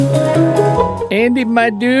Andy, my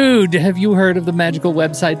dude, have you heard of the magical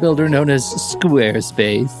website builder known as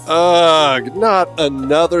Squarespace? Ugh, not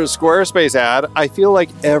another Squarespace ad. I feel like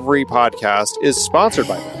every podcast is sponsored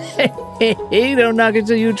by them. Hey, don't knock it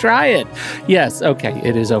till you try it. Yes, okay,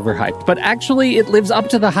 it is overhyped, but actually it lives up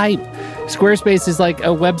to the hype. Squarespace is like a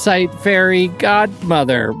website fairy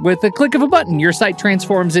godmother. With a click of a button, your site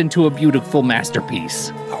transforms into a beautiful masterpiece.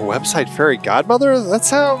 A website fairy godmother? That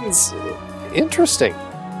sounds interesting.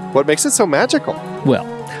 What makes it so magical? Well,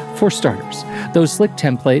 for starters, those slick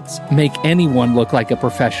templates make anyone look like a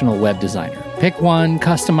professional web designer. Pick one,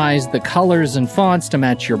 customize the colors and fonts to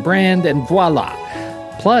match your brand, and voila.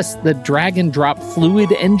 Plus, the drag-and-drop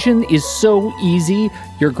fluid engine is so easy,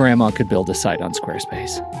 your grandma could build a site on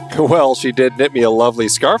Squarespace. Well, she did knit me a lovely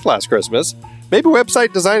scarf last Christmas. Maybe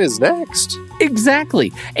website design is next.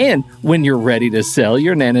 Exactly. And when you're ready to sell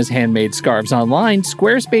your Nana's handmade scarves online,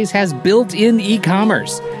 Squarespace has built-in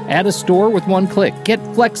e-commerce. Add a store with one click. Get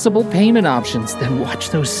flexible payment options. Then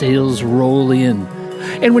watch those sales roll in.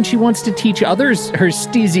 And when she wants to teach others her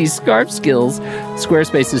steezy scarf skills,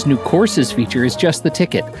 Squarespace's new courses feature is just the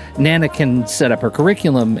ticket. Nana can set up her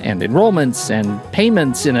curriculum and enrollments and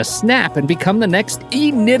payments in a snap and become the next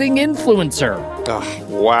e-knitting influencer. Oh,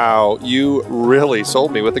 wow, you really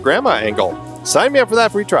sold me with the grandma angle. Sign me up for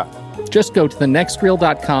that free trial. Just go to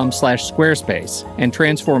thenextreel.com/Squarespace and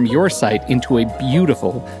transform your site into a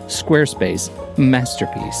beautiful Squarespace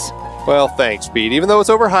masterpiece. Well, thanks, Pete. Even though it's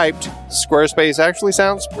overhyped, Squarespace actually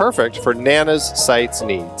sounds perfect for Nana's site's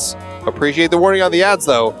needs. Appreciate the warning on the ads,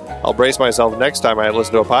 though. I'll brace myself next time I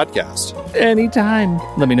listen to a podcast. Anytime.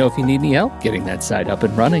 Let me know if you need any help getting that site up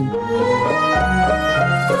and running.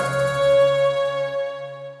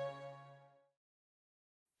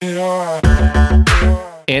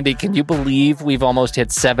 Andy, can you believe we've almost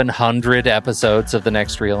hit 700 episodes of The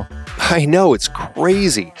Next Reel? I know, it's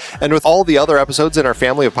crazy. And with all the other episodes in our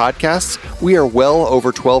family of podcasts, we are well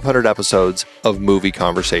over 1,200 episodes of movie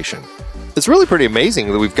conversation. It's really pretty amazing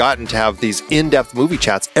that we've gotten to have these in-depth movie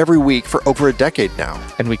chats every week for over a decade now.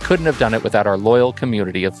 And we couldn't have done it without our loyal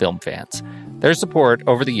community of film fans. Their support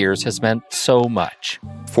over the years has meant so much.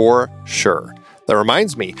 For sure. That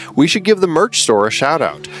reminds me, we should give the merch store a shout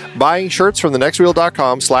out. Buying shirts from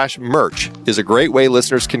thenextreel.com/merch is a great way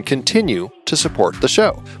listeners can continue to support the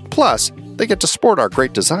show. Plus, they get to sport our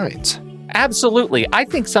great designs. Absolutely. I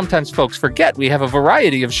think sometimes folks forget we have a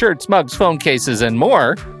variety of shirts, mugs, phone cases, and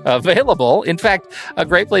more available. In fact, a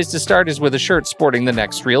great place to start is with a shirt sporting the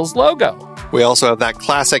Next Reel's logo. We also have that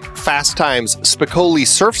classic Fast Times Spicoli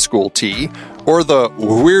Surf School tee, or the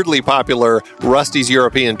weirdly popular Rusty's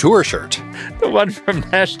European Tour shirt. The one from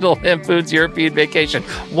National Lampoon's European Vacation.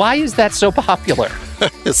 Why is that so popular?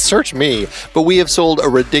 Search me, but we have sold a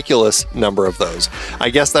ridiculous number of those.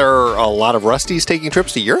 I guess there are a lot of Rustys taking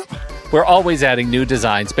trips to Europe? We're always adding new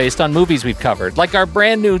designs based on movies we've covered, like our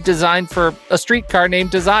brand new design for a streetcar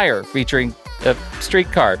named Desire, featuring a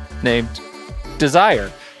streetcar named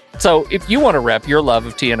Desire. So if you want to rep your love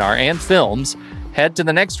of TNR and films, head to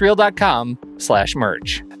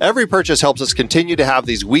thenextreel.com/merch. Every purchase helps us continue to have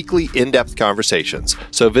these weekly in-depth conversations.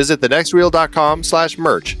 So visit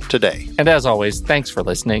thenextreel.com/merch today. And as always, thanks for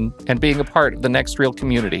listening and being a part of the Next Reel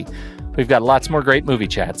community. We've got lots more great movie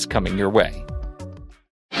chats coming your way.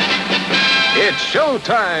 It's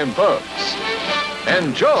showtime, folks.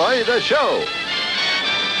 Enjoy the show.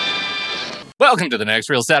 Welcome to the Next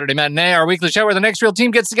Reel Saturday Matinée, our weekly show where the Next Reel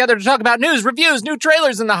team gets together to talk about news, reviews, new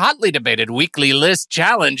trailers, and the hotly debated weekly list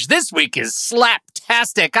challenge. This week is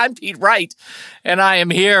slaptastic. I'm Pete Wright, and I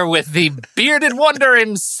am here with the bearded wonder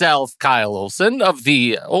himself, Kyle Olson of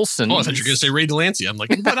the Olsen. Oh, I thought you were going to say Ray Delancey. I'm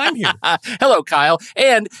like, but I'm here. Hello, Kyle.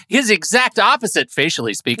 And his exact opposite,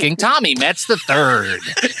 facially speaking, Tommy Metz III.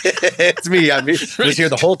 It's me. I was here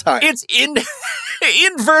the whole time. It's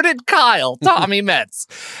inverted Kyle, Tommy Metz.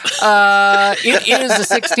 It is the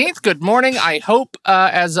 16th. Good morning. I hope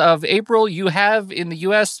as of April, you have in the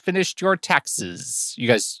U.S. finished your taxes. You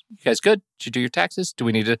guys good? Did you do your taxes? Do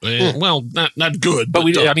we need to? Well, not good. But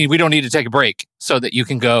we don't need to take a break so that you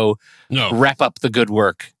can go wrap up the good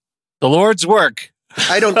work. The Lord's work.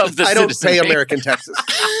 I don't pay American taxes.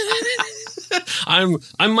 I'm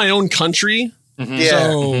my own country. Mm-hmm. Yeah.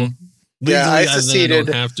 So legally, I seceded.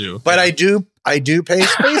 I don't have to. But I do pay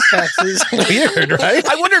space taxes. Weird, right?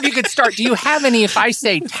 I wonder if you could start. Do you have any? If I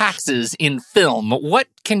say taxes in film, what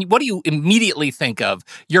do you immediately think of?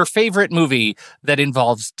 Your favorite movie that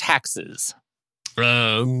involves taxes?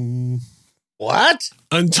 What?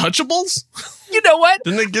 Untouchables? You know what?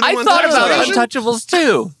 Didn't they get I them on thought tax about evasion? Untouchables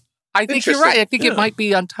too. I think you're right. I think it might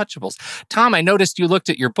be Untouchables. Tom, I noticed you looked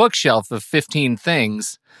at your bookshelf of 15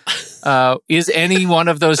 things. Is any one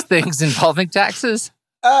of those things involving taxes?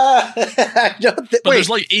 I don't But there's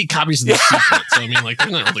like 8 copies of The Secret, so I mean, like,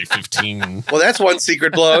 they're not really 15. Well, that's one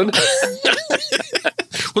secret blown.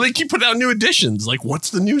 Well, they keep putting out new editions. Like,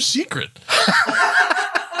 what's the new secret?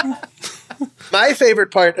 My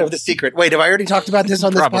favorite part of The Secret. Wait, have I already talked about this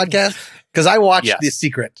on this podcast? Because I watched The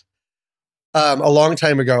Secret a long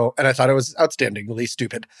time ago, and I thought it was outstandingly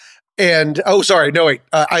stupid. And,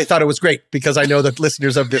 I thought it was great because I know that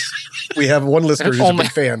listeners of this, we have one listener who's a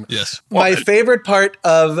big fan. Yes. My favorite part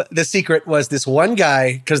of The Secret was this one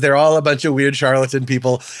guy, because they're all a bunch of weird charlatan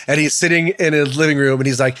people, and he's sitting in his living room, and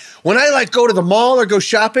he's like, when I like go to the mall or go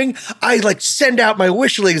shopping, I like send out my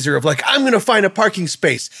wish laser of like, I'm going to find a parking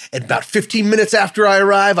space. And about 15 minutes after I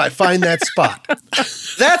arrive, I find that spot.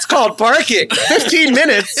 That's called parking. 15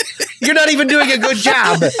 minutes. You're not even doing a good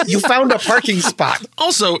job. You found a parking spot.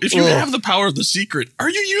 Also, if you have the power of The Secret, are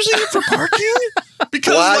you using it for parking?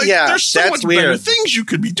 Because there's so much better things you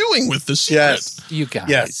could be doing with The Secret. Yes. You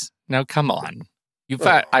guys. Now, come on. You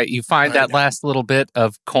find that last little bit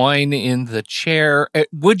of coin in the chair.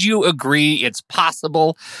 Would you agree it's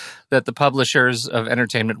possible that the publishers of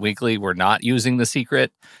Entertainment Weekly were not using The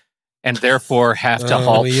Secret and therefore have to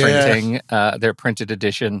halt printing their printed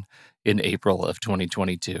edition in April of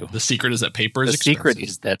 2022? The secret is that paper is expensive. The secret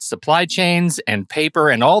is that supply chains and paper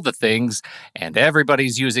and all the things, and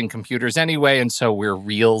everybody's using computers anyway, and so we're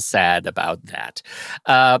real sad about that.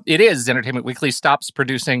 It is. Entertainment Weekly stops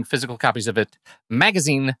producing physical copies of its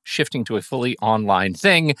magazine, shifting to a fully online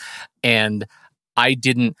thing, and I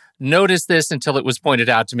didn't notice this until it was pointed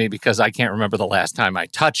out to me because I can't remember the last time I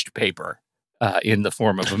touched paper in the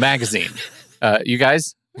form of a magazine. You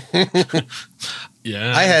guys?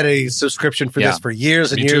 Yeah, I had a subscription for this for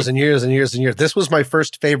years and years and years and years and years. This was my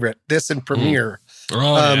first favorite. This and Premiere.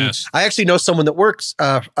 Yes. I actually know someone that works,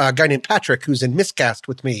 a guy named Patrick, who's in Miscast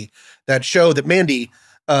with me. That show that Mandy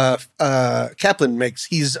Kaplan makes.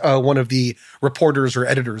 He's one of the reporters or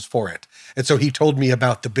editors for it, and so he told me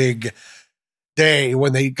about the big day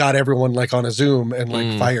when they got everyone like on a Zoom and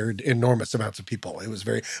like fired enormous amounts of people. It was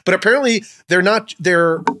but apparently they're not.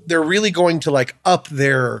 They're really going to like up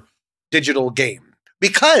their digital game.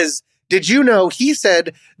 Because, did you know, he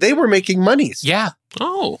said they were making money. Yeah.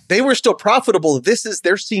 Oh. They were still profitable.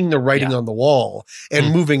 They're seeing the writing on the wall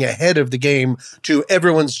and moving ahead of the game to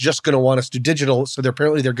everyone's just going to want us to digital. So they're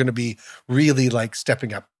going to be really like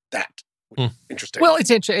stepping up that. Interesting. Well, it's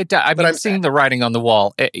interesting. I'm seeing the writing on the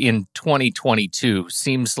wall in 2022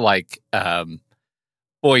 seems like,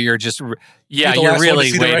 boy, you're just... you're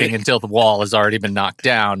really waiting until the wall has already been knocked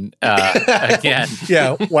down again.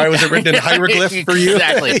 Yeah, why was it written in hieroglyph for you?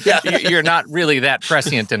 Exactly. You're not really that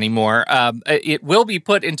prescient anymore. It will be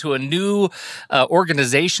put into a new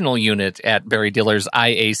organizational unit at Barry Diller's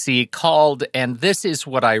IAC called, and this is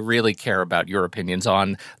what I really care about your opinions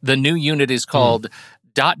on, the new unit is called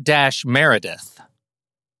Meredith.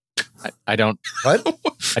 I don't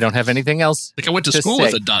have anything else. Like I went to school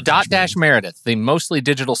with a Dot Meredith, the mostly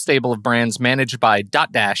digital stable of brands managed by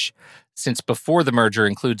Dotdash, since before the merger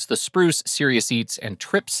includes the Spruce, Serious Eats, and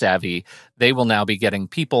Trip Savvy. They will now be getting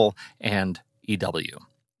People and EW.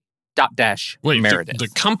 Meredith. The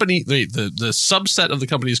company, the subset of the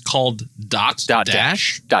company is called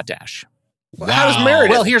Dotdash. Dotdash. Wow. How does Meredith?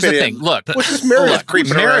 Well, here's the thing. Look, what's this Meredith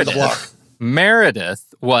creeping around the block?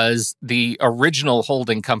 Meredith was the original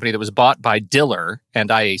holding company that was bought by Diller and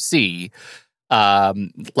IAC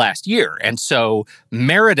last year. And so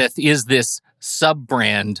Meredith is this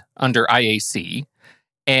sub-brand under IAC.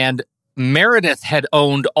 And Meredith had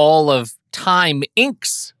owned all of Time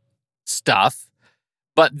Inc.'s stuff,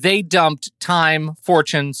 but they dumped Time,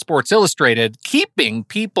 Fortune, Sports Illustrated, keeping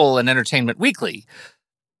People and Entertainment Weekly.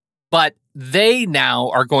 But they now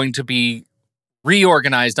are going to be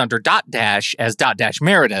reorganized under Dotdash as Dotdash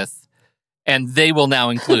Meredith, and they will now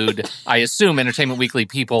include, I assume, Entertainment Weekly,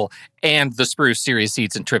 People, and the Spruce, Serious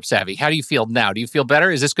Eats, and Trip Savvy. How do you feel now? Do you feel better?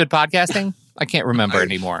 Is this good podcasting? I can't remember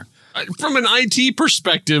anymore. From an IT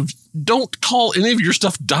perspective, don't call any of your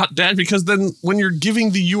stuff Dotdash, because then when you're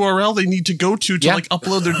giving the URL they need to go to like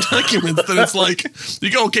upload their documents, then it's like you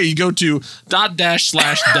go to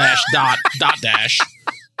 .dash/dash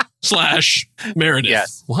 / Meredith.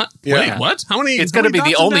 Yes. What? Yeah. Wait, what? How many? It's going to be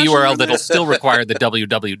the only URL that'll still require the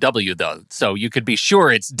www though. So you could be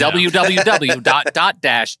sure it's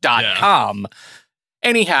www.dotdash.com.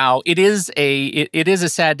 Anyhow, it is a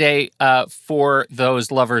sad day for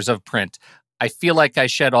those lovers of print. I feel like I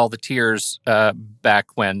shed all the tears back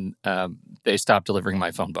when they stopped delivering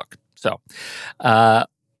my phone book. So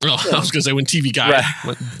Oh, I was going to say when TV Guide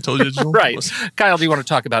went totally digital. Right. Kyle, do you want to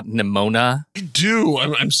talk about Nimona? I do.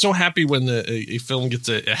 I'm so happy when a film gets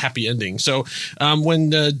a happy ending. So when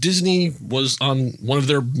Disney was on one of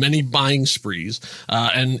their many buying sprees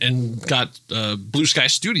and got Blue Sky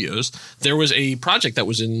Studios, there was a project that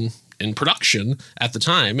was in production at the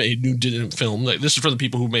time, a new film. This is for the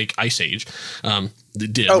people who make Ice Age. They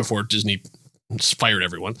did before Disney fired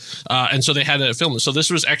everyone. And so they had a film. So this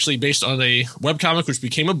was actually based on a webcomic, which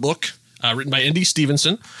became a book written by N.D.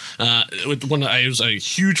 Stevenson. I was a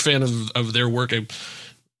huge fan of their work.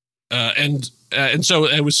 And so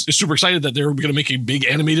I was super excited that they were going to make a big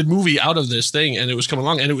animated movie out of this thing. And it was coming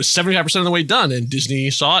along and it was 75% of the way done. And Disney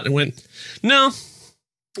saw it and went, no,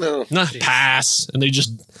 pass. And they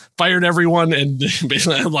just fired everyone. And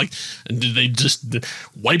basically I'm like, did they just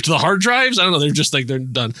wiped the hard drives? I don't know. They're just like, they're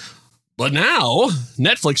done. But now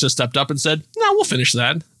Netflix has stepped up and said, no, we'll finish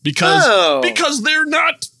that because they're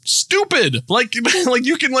not stupid. Like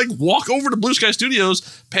you can walk over to Blue Sky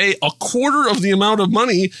Studios, pay a quarter of the amount of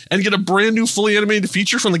money and get a brand new fully animated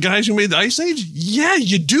feature from the guys who made the Ice Age. Yeah,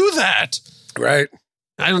 you do that. Right.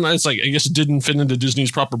 I don't know. It's I guess it didn't fit into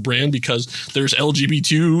Disney's proper brand because there's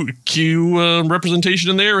LGBTQ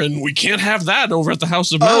representation in there, and we can't have that over at the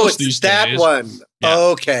House of Mouse these days. That one. Yeah.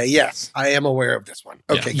 Okay. Yes, I am aware of this one.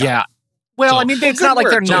 Okay. Yeah. Well, I mean, it's not like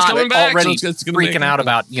they're not already freaking out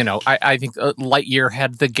about, I think Lightyear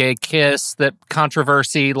had the gay kiss, that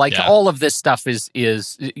controversy, all of this stuff is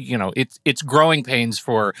it's growing pains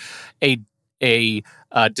for a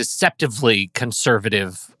deceptively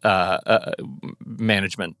conservative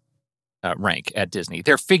management rank at Disney.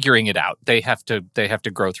 They're figuring it out. They have to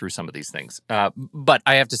grow through some of these things. But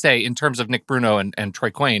I have to say, in terms of Nick Bruno and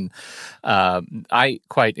Troy Quane, I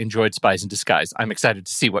quite enjoyed Spies in Disguise. I'm excited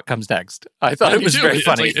to see what comes next. I thought it was very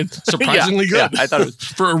funny. It's surprisingly good. Yeah, I thought it was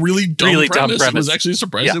for a really dumb premise. It was actually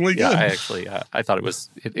surprisingly good. I thought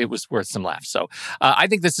it was worth some laughs. So I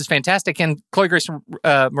think this is fantastic. And Chloe Grace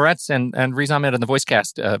Moretz and Riz Ahmed in the voice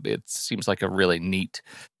cast. It seems like a really neat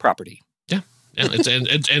property. Yeah.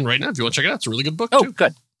 And right now, if you want to check it out, it's a really good book, too. Oh,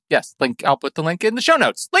 good. Yes. I'll put the link in the show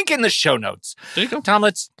notes. There you go. Tom,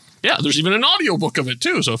 Yeah, there's even an audiobook of it,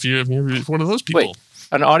 too. So if you're one of those people. Wait,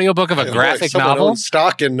 an audiobook of a graphic novel?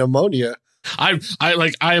 Stock in pneumonia. I'm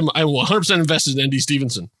 100% invested in N.D.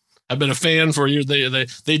 Stevenson. I've been a fan for years.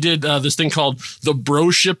 They did this thing called The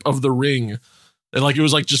Broship of the Ring. And it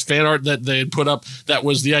was just fan art that they had put up. That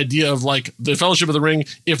was the idea of the Fellowship of the Ring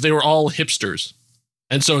if they were all hipsters.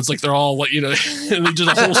 And so it's they're all and they did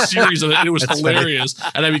a whole series of it. And it was hilarious.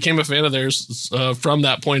 And I became a fan of theirs from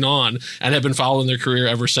that point on and have been following their career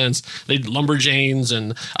ever since. They did Lumberjanes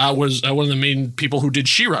and was one of the main people who did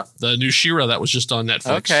She-Ra, the new She-Ra that was just on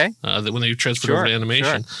Netflix. Okay. When they transferred over to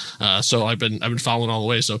animation. Sure. So I've been following all the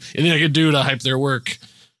way. So anything I could do to hype their work,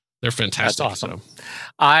 they're fantastic. That's awesome. So.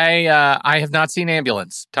 I have not seen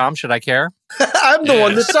Ambulance. Tom, should I care? I'm the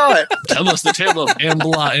one that saw it. Tell us the tale of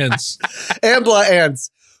Ambla Ants. Ambla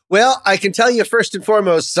Ants. Well, I can tell you first and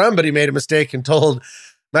foremost, somebody made a mistake and told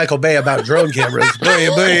Michael Bay about drone cameras. Boy,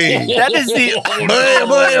 boy. That is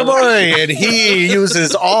the boy. And he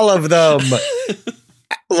uses all of them.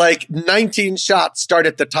 19 shots start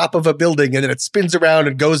at the top of a building and then it spins around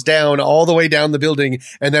and goes down all the way down the building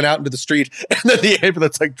and then out into the street. And then the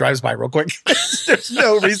ambulance drives by real quick. There's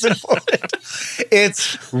no reason for it.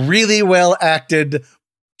 It's really well acted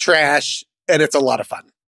trash and it's a lot of fun.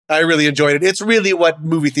 I really enjoyed it. It's really what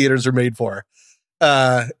movie theaters are made for.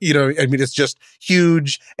 It's just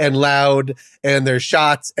huge and loud and there's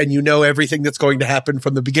shots and everything that's going to happen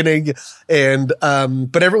from the beginning. And,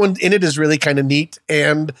 but everyone in it is really kind of neat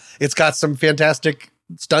and it's got some fantastic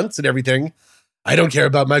stunts and everything. I don't care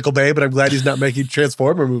about Michael Bay, but I'm glad he's not making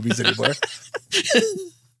Transformer movies anymore.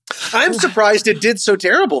 I'm surprised it did so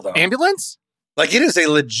terrible though. Ambulance? It is a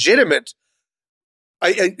legitimate,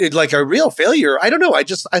 a real failure. I don't know.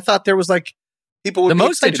 I thought there was people would the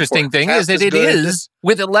most interesting thing is that it is,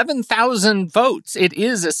 with 11,000 votes, it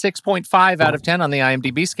is a 6.5 out of 10 on the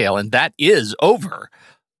IMDb scale, and that is over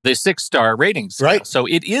the 6-star rating scale. Right. So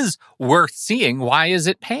it is worth seeing. Why is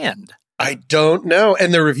it panned? I don't know.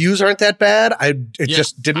 And the reviews aren't that bad. It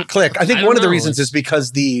just didn't click. I think one of the reasons is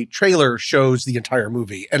because the trailer shows the entire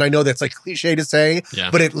movie. And I know that's cliche to say,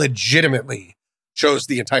 but it legitimately shows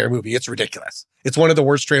the entire movie. It's ridiculous. It's one of the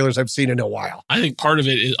worst trailers I've seen in a while. I think part of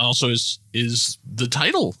it is the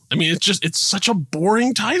title. I mean, it's such a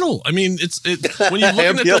boring title. I mean, when you're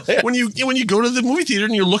looking at when you go to the movie theater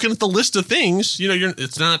and you're looking at the list of things,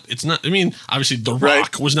 it's not. I mean, obviously, The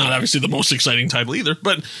Rock was not obviously the most exciting title either.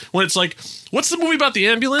 But when it's what's the movie about the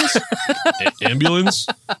ambulance? Ambulance.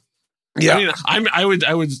 Yeah. I mean, I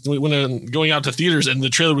would when I'm going out to theaters and the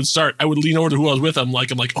trailer would start, I would lean over to who I was with. I'm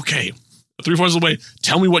like, okay, 3/4 of the way,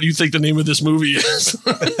 tell me what you think the name of this movie is.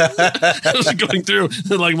 I was going through,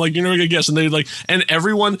 like you're never gonna guess, and they and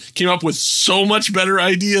everyone came up with so much better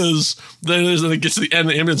ideas than it is. And it gets to the end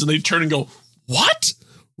of the ambulance, and they turn and go, "What?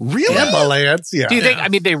 Really?" Ambulance? Yeah. Do you think? I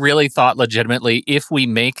mean, they really thought legitimately, if we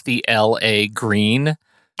make the LA green,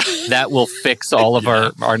 that will fix all of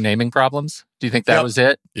our naming problems? Do you think that was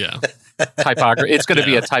it? Yeah. Typography. It's going to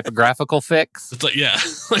be a typographical fix. It's like, yeah,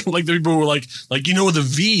 like the people were like the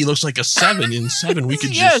V looks like a 7 in 7. We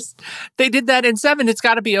could yes, they did that in 7. It's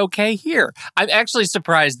got to be okay here. I'm actually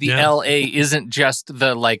surprised the LA isn't just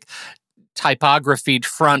the typographied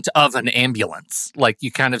front of an ambulance. Like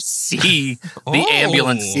you kind of see the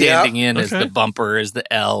ambulance standing in as the bumper, as the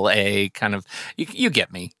LA kind of. You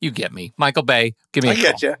get me. You get me. Michael Bay, give me a call.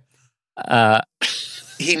 I get you.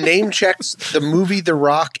 He name checks the movie The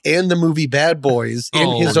Rock and the movie Bad Boys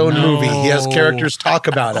in his own movie. He has characters talk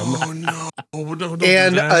about him. Oh no!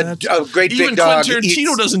 And a great Even big dog. Quentin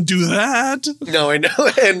Tarantino doesn't do that. No, I know.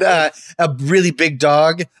 And a really big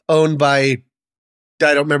dog owned by,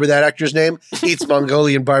 I don't remember that actor's name, eats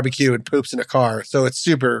Mongolian barbecue and poops in a car. So it's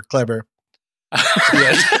super clever.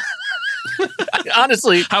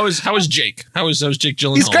 Honestly, how is Jake? How is Jake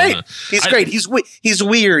Gyllenhaal? He's great. He's great. He's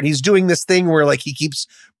weird. He's doing this thing where he keeps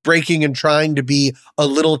breaking and trying to be a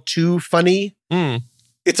little too funny.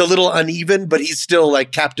 It's a little uneven, but he's still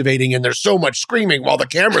captivating. And there's so much screaming while the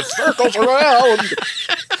camera circles around.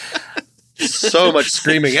 So much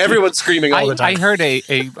screaming. Everyone's screaming all the time. I heard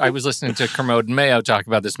I was listening to Kermode and Mayo talk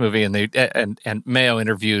about this movie, and and Mayo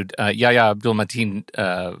interviewed Yahya Abdul-Mateen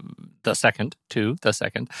the second,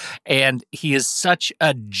 and he is such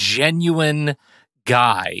a genuine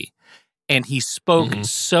guy, and he spoke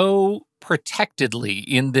so protectedly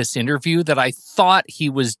in this interview that I thought he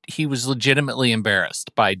was legitimately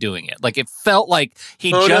embarrassed by doing it. Like it felt like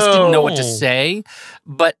he didn't know what to say.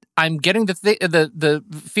 But I'm getting the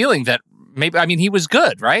feeling that maybe, I mean, he was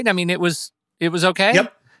good, right? I mean, it was okay.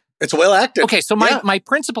 Yep. It's well acted. Okay, so my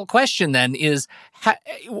principal question then is,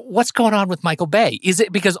 what's going on with Michael Bay? Is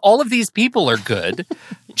it because all of these people are good?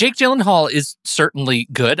 Jake Gyllenhaal is certainly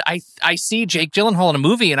good. I see Jake Gyllenhaal in a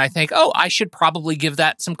movie and I think, oh, I should probably give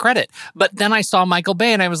that some credit. But then I saw Michael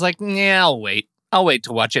Bay and I was like, yeah, I'll wait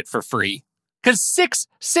to watch it for free. Because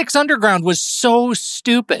Six Underground was so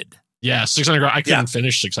stupid. Yeah, 6 Underground. I couldn't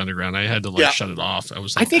finish 6 Underground. I had to shut it off.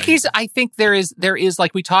 I think there is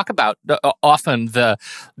like we talk about often the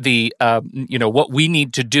what we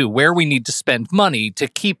need to do, where we need to spend money to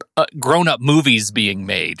keep grown-up movies being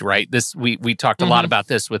made, right? We talked a lot about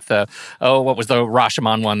this with what was the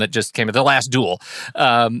Rashomon one that just came, The Last Duel.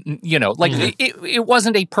 It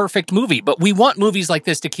wasn't a perfect movie, but we want movies like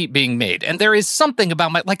this to keep being made. And there is something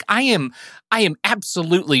about I am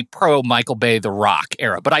absolutely pro Michael Bay, The Rock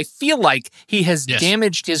era, but I feel like he has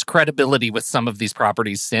damaged his credibility with some of these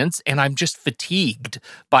properties since, and I'm just fatigued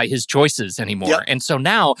by his choices anymore. Yep. And so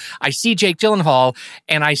now I see Jake Gyllenhaal,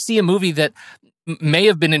 and I see a movie that may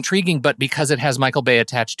have been intriguing, but because it has Michael Bay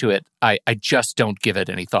attached to it, I just don't give it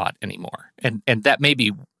any thought anymore. And that may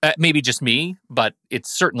be just me, but it's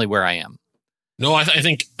certainly where I am. No, I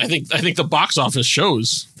think the box office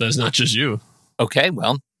shows that it's not just you. Okay,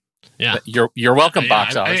 well. Yeah, you're welcome.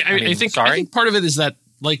 Box office. I think part of it is that,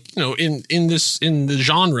 in the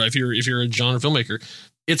genre, if you're a genre filmmaker,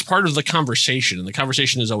 it's part of the conversation, and the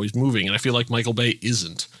conversation is always moving. And I feel like Michael Bay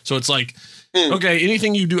isn't. So it's okay,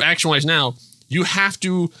 anything you do action wise now, you have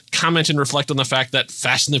to comment and reflect on the fact that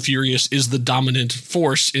Fast and the Furious is the dominant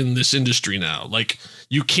force in this industry now. Like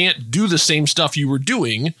you can't do the same stuff you were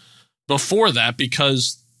doing before that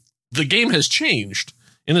because the game has changed.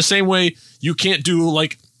 In the same way, you can't do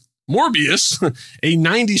Morbius, a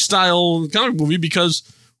 90s style comic movie, because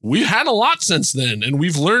we've had a lot since then and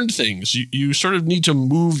we've learned things. You sort of need to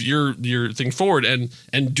move your thing forward and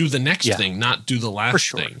do the next thing, not do the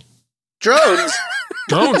last thing. Drones.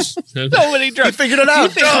 Nobody drones. He figured it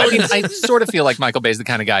out. I sort of feel like Michael Bay's the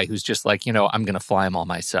kind of guy who's just I'm going to fly them all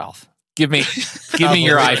myself. Give me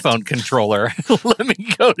your iPhone controller. Let me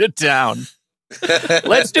go to town.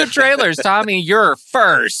 Let's do trailers. Tommy, you're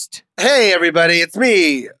first. Hey, everybody. It's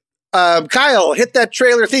me. Kyle, hit that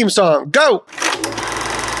trailer theme song. Go!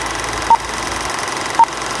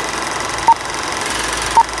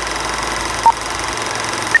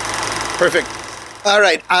 Perfect. All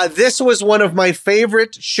right. This was one of my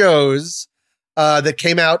favorite shows that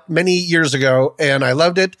came out many years ago, and I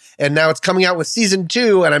loved it. And now it's coming out with season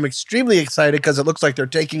 2, and I'm extremely excited because it looks like they're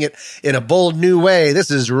taking it in a bold new way. This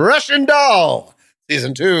is Russian Doll,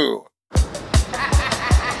 season 2.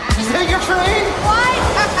 Take a train? What?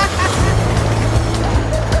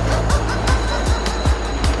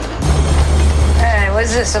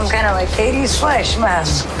 is this, some kind of like 80s flash mob?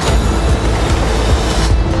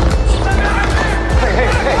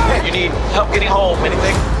 Hey, you need help getting home,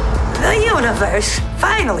 anything? The universe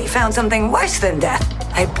finally found something worse than death.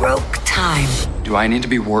 I broke time. Do I need to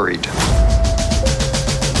be worried?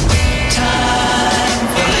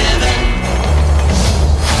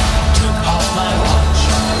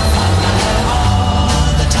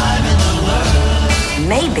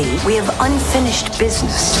 Maybe we have unfinished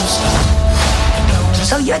business.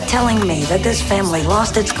 So you're telling me that this family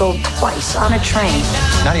lost its gold twice on a train?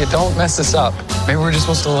 Nadia, don't mess this up. Maybe we're just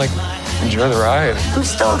supposed to, enjoy the ride. I'm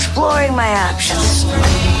still exploring my options.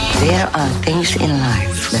 There are things in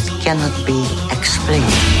life that cannot be explained.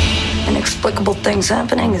 Inexplicable things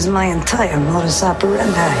happening is my entire modus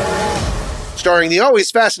operandi. Starring the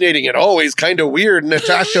always fascinating and always kind of weird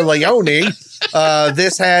Natasha Lyonne.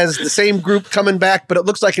 This has the same group coming back, but it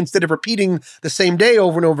looks like instead of repeating the same day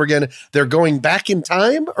over and over again, they're going back in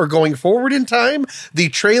time or going forward in time. The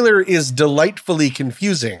trailer is delightfully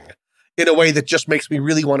confusing in a way that just makes me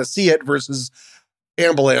really want to see it versus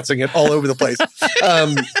ambulancing it all over the place.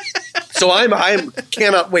 So I'm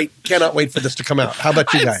cannot wait for this to come out. How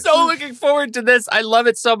about you guys? I'm so looking forward to this. I love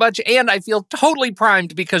it so much, and I feel totally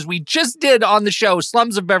primed because we just did on the show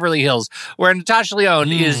Slums of Beverly Hills, where Natasha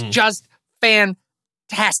Lyonne is just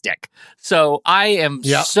fantastic. So I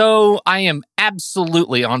am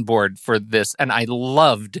absolutely on board for this, and I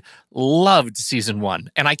loved season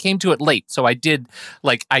 1. And I came to it late, so I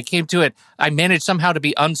managed somehow to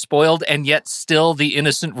be unspoiled and yet still the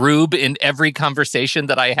innocent rube in every conversation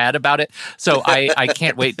that I had about it. So I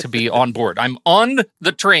can't wait to be on board. I'm on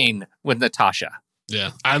the train with Natasha.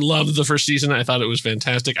 Yeah, I loved the first season. I thought it was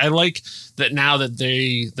fantastic. I like that now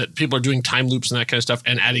that people are doing time loops and that kind of stuff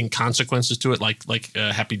and adding consequences to it, like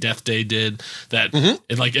Happy Death Day did. That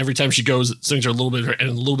it, like every time she goes, things are a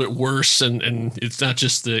little bit worse, and it's not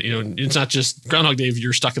just it's not just Groundhog Day. If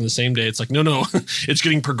you're stuck in the same day, it's like no, it's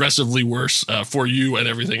getting progressively worse for you and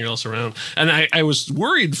everything else around. And I was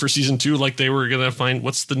worried for season 2, like they were gonna find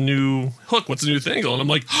what's the new hook, what's the new thing, and I'm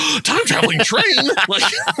like, time traveling train. Like,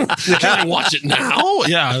 can I watch it now? Oh,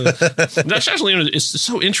 yeah. Natasha Lyonne is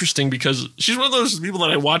so interesting because she's one of those people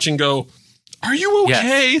that I watch and go, are you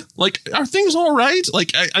okay? Yes. Like, are things all right?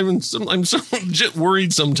 Like, I'm so legit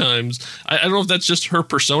worried sometimes. I don't know if that's just her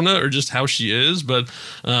persona or just how she is, but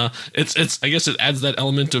it's I guess it adds that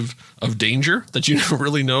element of danger that you never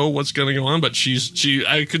really know what's going to go on. But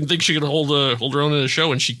I couldn't think she could hold her own in a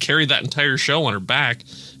show, and she carried that entire show on her back.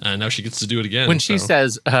 And now she gets to do it again. When she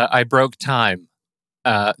says, I broke time,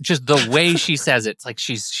 just the way she says it, it's like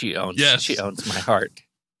she owns my heart,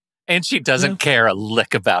 and she doesn't care a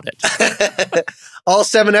lick about it. All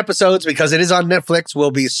 7 episodes, because it is on Netflix, will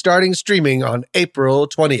be starting streaming on April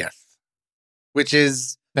 20th, which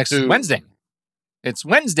is next Wednesday. It's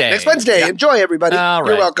Wednesday. Next Wednesday. Yeah. Enjoy, everybody. All right.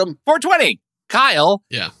 You're welcome. 420. Kyle.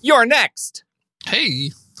 Yeah. You're next. Hey.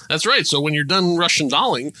 That's right. So when you're done Russian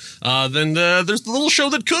dolling, then there's the little show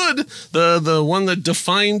that could, the one that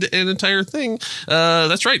defined an entire thing.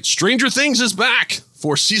 That's right. Stranger Things is back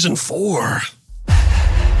for season 4.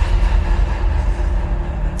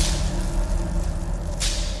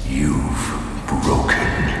 You've broken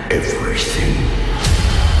everything.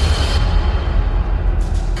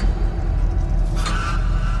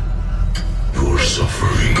 Your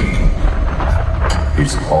suffering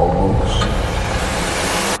is almost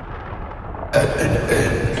at an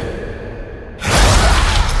end.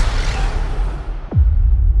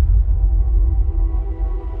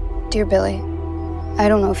 Dear Billy, I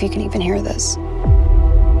don't know if you can even hear this.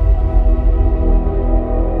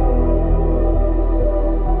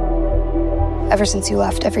 Ever since you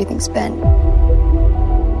left, everything's been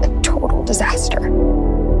a total disaster.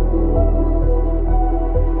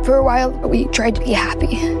 For a while, we tried to be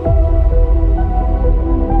happy.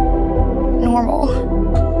 Normal.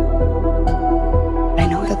 I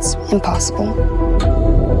know that's impossible.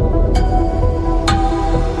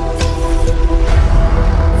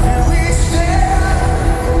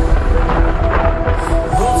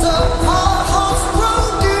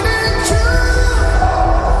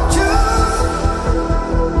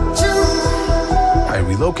 I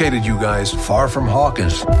relocated you guys far from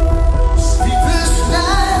Hawkins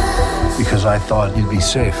because I thought you'd be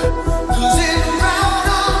safe.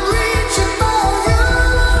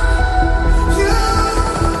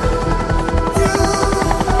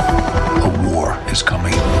 Is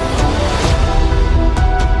coming.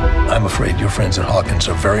 I'm afraid your friends at Hawkins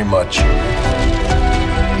are very much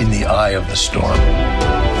in the eye of the storm.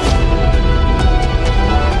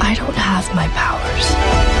 I don't have my powers.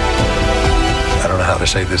 I don't know how to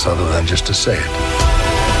say this other than just to say it.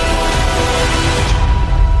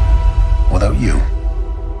 without you.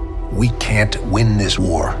 We can't win this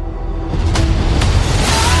war.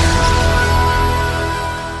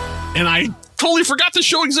 And I totally forgot the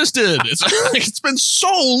show existed. It's been so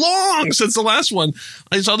long since the last one.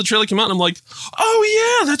 I saw the trailer come out and I'm like,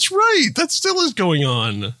 oh yeah, that's right. That still is going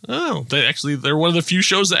on. Oh, they're one of the few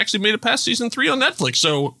shows that actually made it past season 3 on Netflix.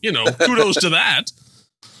 So, kudos to that.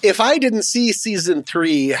 If I didn't see season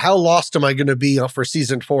 3, how lost am I going to be for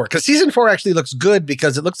season 4? Because season 4 actually looks good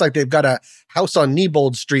because it looks like they've got a house on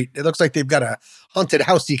Neibold Street. It looks like they've got a haunted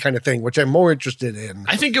housey kind of thing, which I'm more interested in.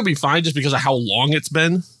 I think it'll be fine just because of how long it's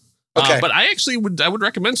been. Okay. But I would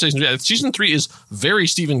recommend season 3. Season 3 is very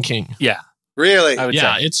Stephen King. Yeah. Really?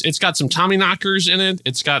 Yeah, it's got some Tommy knockers in it.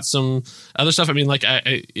 It's got some other stuff. I mean, like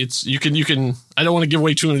you can. I don't want to give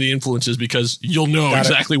away too many of the influences because you'll know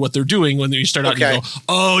exactly what they're doing when you start out. And you go,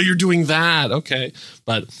 oh, you're doing that. Okay,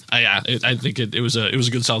 but I think it was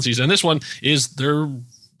a good solid season. And this one is they're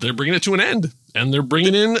bringing it to an end, and they're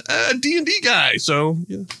bringing in a D&D guy. So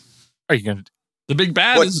are you gonna? The big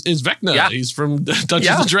bad is Vecna. Yeah. He's from Dungeons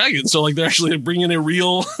and Dragons. So they're actually bringing a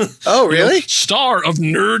real star of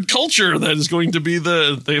nerd culture that is going to be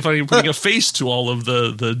putting a face to all of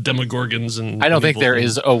the Demogorgons. And I don't think there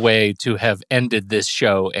is a way to have ended this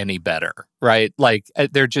show any better, right? Like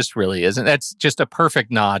there just really isn't. That's just a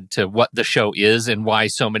perfect nod to what the show is and why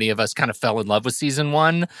so many of us kind of fell in love with season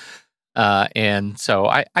 1. And so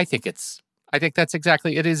I think it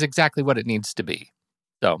is exactly what it needs to be.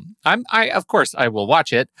 So of course I will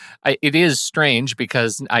watch it. It is strange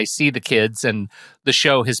because I see the kids and the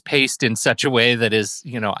show is paced in such a way that is,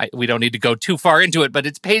 we don't need to go too far into it, but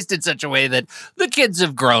it's paced in such a way that the kids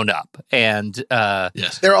have grown up and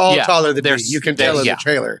yes, they're all taller than me. You can tell in the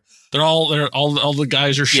trailer. They're all the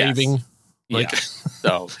guys are shaving. Yes.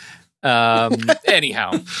 So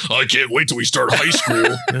anyhow, I can't wait till we start high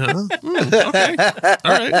school. Okay,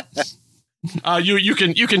 all right.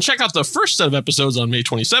 You can check out the first set of episodes on May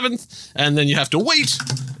 27th, and then you have to wait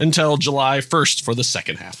until July 1st for the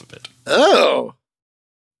second half of it. Oh,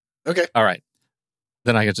 okay. All right.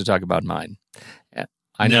 Then I get to talk about mine.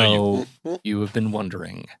 I know you have been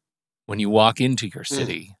wondering, when you walk into your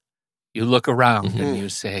city, you look around and you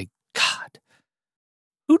say, God,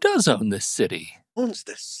 who does own this city? Owns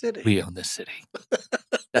this city? We own this city.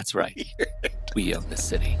 That's right. We own this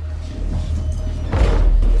city.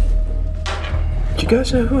 You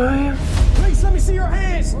guys know who I am? Please let me see your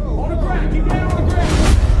hands. On the ground. Keep down on the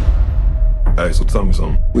ground. Hey, so tell me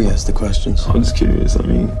something. We asked the questions. I'm just curious. I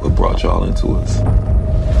mean, what brought y'all into us?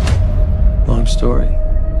 Long story.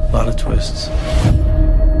 A lot of twists.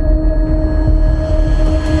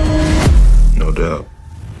 No doubt.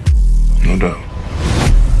 No doubt.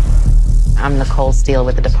 I'm Nicole Steele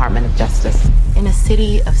with the Department of Justice. In a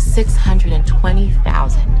city of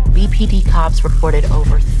 620,000, BPD cops reported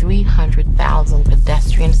over 300,000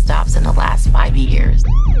 pedestrian stops in the last 5 years.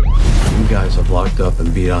 You guys have locked up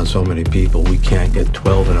and beat on so many people, we can't get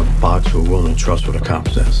 12 in a box who are willing to trust what a cop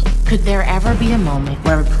says. Could there ever be a moment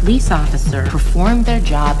where a police officer performed their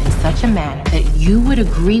job in such a manner that you would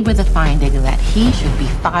agree with the finding that he should be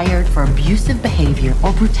fired for abusive behavior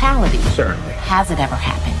or brutality? Certainly. Has it ever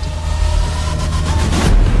happened?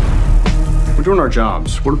 We're doing our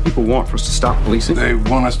jobs. What do people want for us to stop policing? They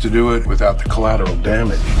want us to do it without the collateral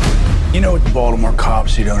damage. You know what the Baltimore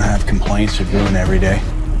cops who don't have complaints are doing every day?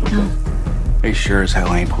 No. They sure as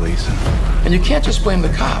hell ain't policing. And you can't just blame the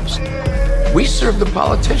cops. We serve the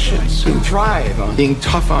politicians who thrive on being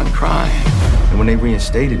tough on crime. And when they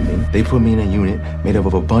reinstated me, they put me in a unit made up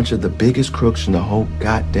of a bunch of the biggest crooks in the whole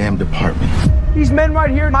goddamn department. These men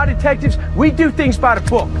right here, my detectives, we do things by the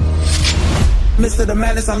book. Mr. the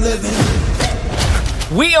Madness, I'm living.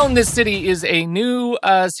 We Own This City is a new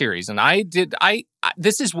series, and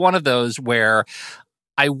this is one of those where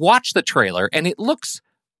I watched the trailer and it looks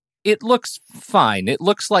fine. It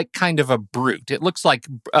looks like kind of a brute. It looks like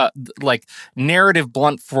narrative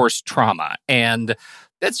blunt force trauma, and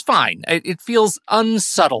that's fine. It feels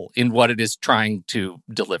unsubtle in what it is trying to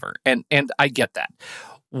deliver, and I get that.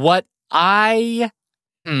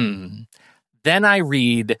 Then I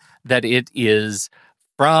read that it is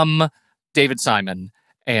from David Simon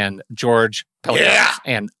and George Pelios,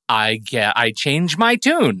 and I change my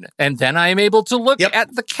tune, and then I am able to look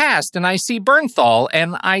at the cast, and I see Bernthal,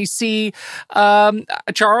 and I see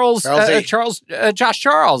Josh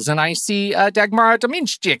Charles, and I see Dagmar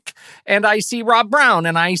Dominchik, and I see Rob Brown,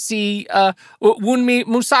 and I see Wunmi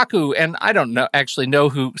Musaku, and I don't know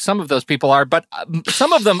who some of those people are, but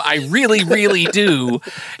some of them I really, really do,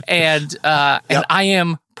 and I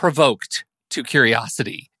am provoked to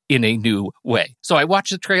curiosity in a new way. So I watch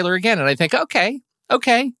the trailer again and I think, okay,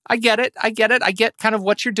 okay, I get it. I get kind of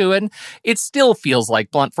what you're doing. It still feels like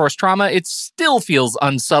blunt force trauma. It still feels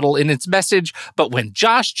unsubtle in its message. But when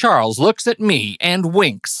Josh Charles looks at me and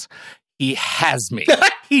winks, he has me.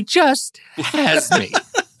 He just has me.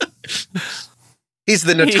 He's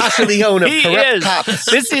the Natasha Lyonne of corrupt cops.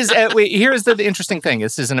 This is here's the interesting thing.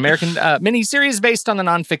 This is an American miniseries based on the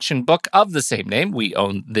nonfiction book of the same name, We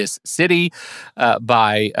Own This City,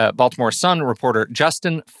 by Baltimore Sun reporter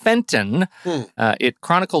Justin Fenton. It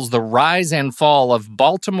chronicles the rise and fall of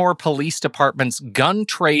Baltimore Police Department's gun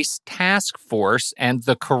trace task force and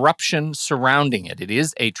the corruption surrounding it. It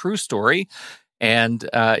is a true story, and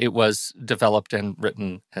it was developed and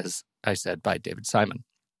written, as I said, by David Simon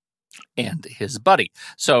and his buddy.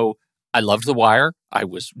 So I loved The Wire. I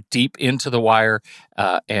was deep into The Wire,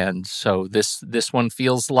 and so this one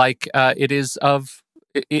feels like it is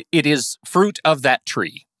fruit of that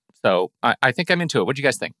tree. So I think I'm into it. What do you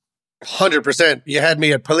guys think? 100%. You had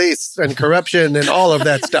me at police and corruption and all of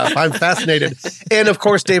that stuff. I'm fascinated. And of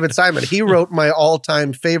course, David Simon. He wrote my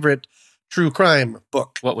all-time favorite true crime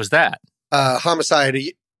book. What was that? Homicide,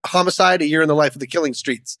 A Year in the Life of the Killing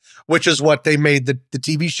Streets, which is what they made the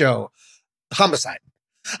TV show Homicide.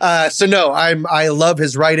 So no, I love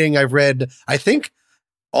his writing. I've read, I think,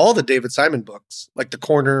 all the David Simon books, like The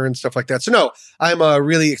Corner and stuff like that. So no, I'm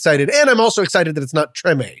really excited. And I'm also excited that it's not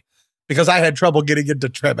Treme, because I had trouble getting into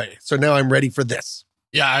Treme. So now I'm ready for this.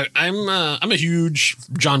 Yeah, I'm a huge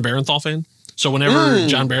John Barenthal fan. So whenever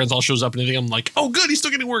John Barenthal shows up in anything, I'm like, oh, good, he's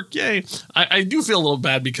still getting work. Yay. I do feel a little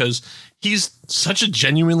bad because he's such a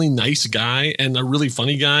genuinely nice guy and a really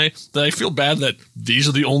funny guy that I feel bad that these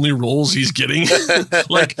are the only roles he's getting.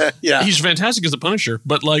 Like, yeah, he's fantastic as the Punisher,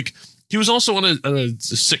 but like, he was also on a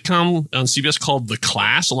sitcom on CBS called The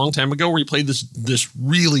Class a long time ago, where he played this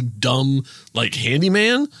really dumb, like,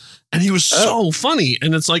 handyman. And he was so funny.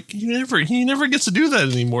 And it's like, he never gets to do that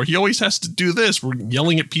anymore. He always has to do this. We're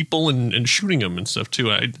yelling at people and shooting them and stuff too.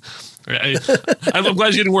 I'm glad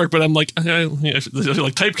he's getting work, but I'm like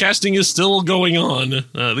typecasting is still going on.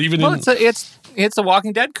 It's a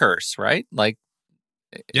Walking Dead curse, right? Like,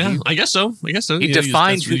 yeah, I guess so. He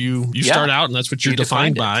defined who you start out, and that's what you're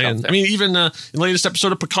defined by. And I mean, even in the latest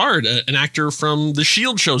episode of Picard, an actor from The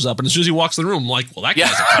Shield shows up, and as soon as he walks in the room, I'm like, well, that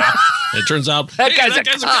guy's a cop. And it turns out that guy's a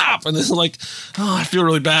cop. And it's like, oh, I feel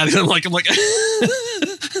really bad. And I'm like,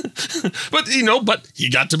 but he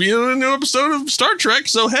got to be in a new episode of Star Trek,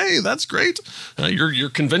 so hey, that's great. Your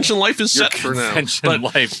convention life is set for now.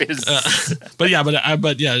 Life is. Tommy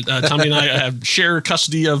and I have share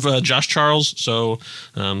custody of Josh Charles, so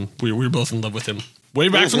we were both in love with him way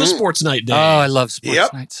back from the Sports Night day. Oh, I love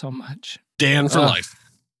Sports Night so much. Dan for life.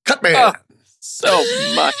 Cut man. So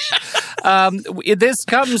much. This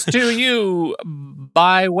comes to you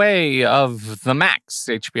by way of the Max,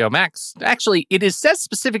 HBO Max. Actually, it is said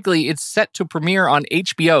specifically it's set to premiere on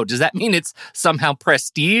HBO. Does that mean it's somehow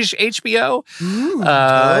prestige HBO?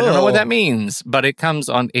 I don't know what that means, but it comes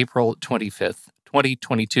on April 25th,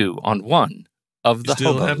 2022 on one of the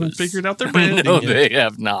Still hobos. Haven't figured out their branding No, yet. they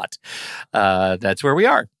have not. That's where we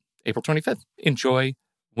are. April 25th. Enjoy.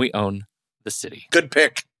 We own the city. Good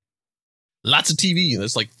pick. Lots of TV.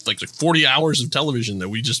 That's like 40 hours of television that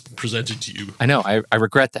we just presented to you. I know. I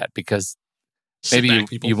regret that because maybe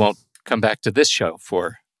you won't come back to this show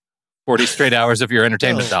for 40 straight hours of your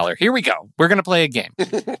entertainment dollar. Here we go. We're going to play a game.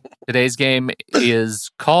 Today's game is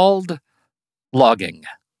called Logging.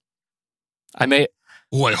 I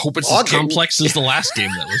hope it's as complex as the last game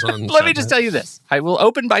that was on. Let me just tell you this. I will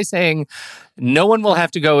open by saying no one will have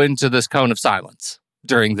to go into this cone of silence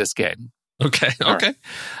during this game. Okay. Right.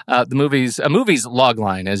 A movie's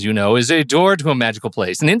logline, as you know, is a door to a magical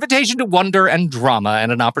place, an invitation to wonder and drama,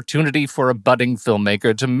 and an opportunity for a budding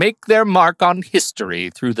filmmaker to make their mark on history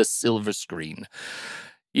through the silver screen.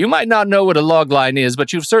 You might not know what a logline is,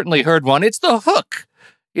 but you've certainly heard one. It's the hook.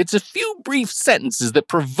 It's a few brief sentences that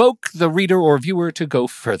provoke the reader or viewer to go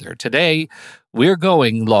further. Today, we're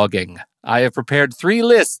going logging. I have prepared 3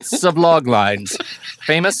 lists of loglines: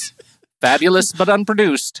 famous, fabulous but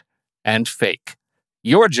unproduced, and fake.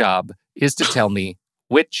 Your job is to tell me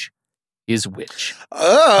which is which.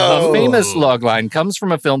 A famous logline comes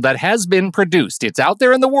from a film that has been produced. It's out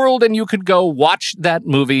there in the world, and you could go watch that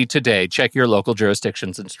movie today. Check your local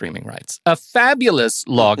jurisdictions and streaming rights. A fabulous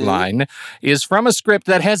logline is from a script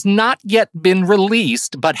that has not yet been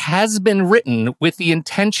released, but has been written with the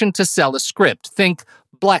intention to sell a script. Think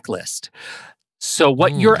Blacklist. So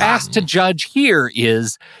what you're asked to judge here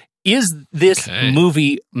is this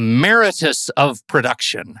movie meritorious of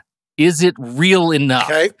production? Is it real enough?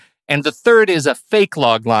 Okay. And the third is a fake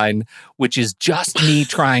logline, which is just me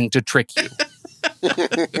trying to trick you.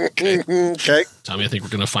 Okay. Tommy, I think we're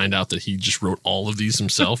going to find out that he just wrote all of these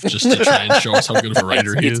himself just to try and show us how good of a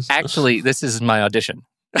writer he is. Actually, this is my audition.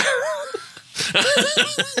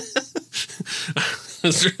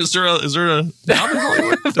 Is there a job in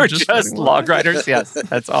Hollywood? For just log writers? Yes,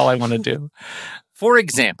 that's all I want to do. For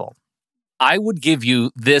example, I would give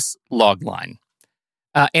you this log line.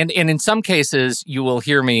 And in some cases, you will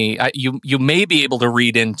hear me, you may be able to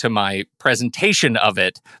read into my presentation of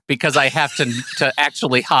it because I have to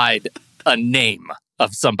actually hide a name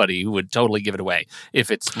of somebody who would totally give it away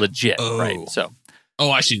if it's legit, right? So,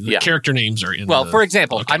 I see. The character names are in for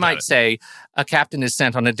example, I might say a captain is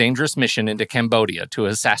sent on a dangerous mission into Cambodia to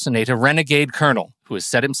assassinate a renegade colonel who has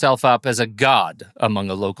set himself up as a god among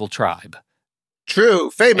a local tribe.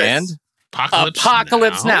 True. Famous. And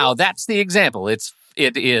Apocalypse Now. That's the example. It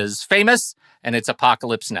is famous, and it's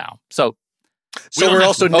Apocalypse Now. So we're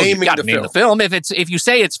also naming the film. The film. If you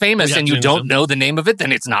say it's famous and you don't know the name of it,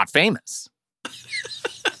 then it's not famous.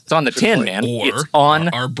 It's on the tin, man. Or it's on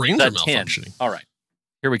our brains the are malfunctioning. Tin. All right,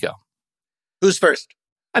 here we go. Who's first?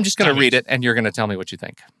 I'm just going to read it, and you're going to tell me what you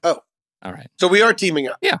think. Oh, all right. So we are teaming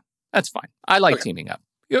up. Yeah, that's fine. I like teaming up.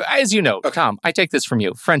 As you know, Tom, I take this from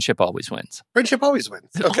you. Friendship always wins. Friendship always wins.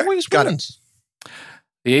 It always wins.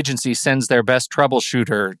 The agency sends their best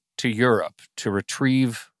troubleshooter to Europe to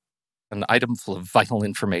retrieve an item full of vital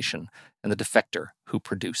information and the defector who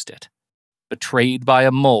produced it. Betrayed by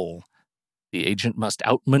a mole, the agent must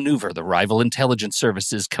outmaneuver the rival intelligence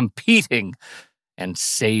services competing and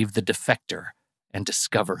save the defector and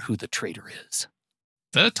discover who the traitor is. Is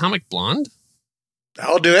that Atomic Blonde?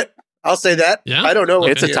 I'll do it. I'll say that. Yeah? I don't know.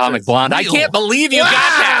 It's Atomic Blonde. I can't believe you got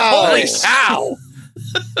that. Holy cow.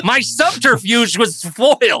 My subterfuge was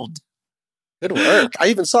foiled. Good work. I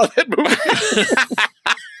even saw that movie.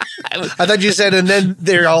 I thought you said, and then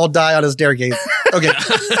they all die on a staircase. Okay.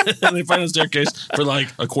 And they find a staircase for like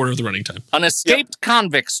a quarter of the running time. An escaped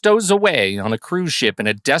convict stows away on a cruise ship in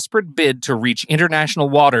a desperate bid to reach international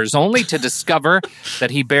waters, only to discover that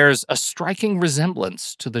he bears a striking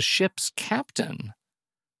resemblance to the ship's captain.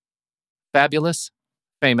 Fabulous,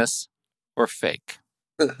 famous, or fake?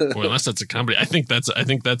 Well, unless that's a comedy. I think that's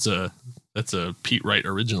a Pete Wright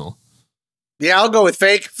original. Yeah, I'll go with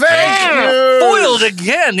fake. Fake! Foiled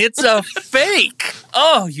again. It's a fake.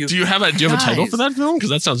 Oh, you. Do you have a title for that film?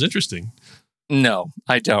 Because that sounds interesting. No,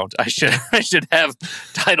 I don't. I should have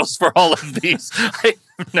titles for all of these. I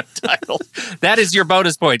have no title. That is your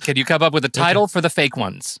bonus point. Can you come up with a title for the fake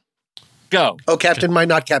ones? Go. Oh, Captain, my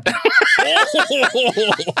not Captain.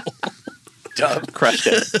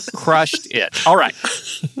 Crushed it. All right.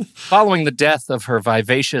 Following the death of her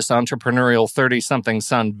vivacious entrepreneurial 30-something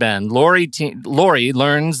son Ben, Lori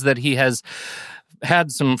learns that he has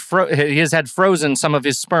had frozen some of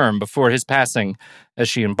his sperm before his passing. As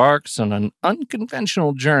she embarks on an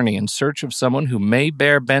unconventional journey in search of someone who may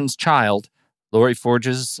bear Ben's child, Lori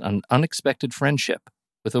forges an unexpected friendship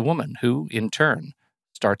with a woman who, in turn,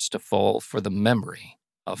 starts to fall for the memory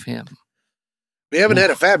of him. We haven't had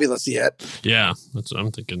a fabulous yet. Yeah, that's what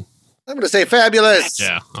I'm thinking. I'm going to say fabulous.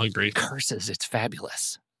 Yeah, I'll agree. Curses, it's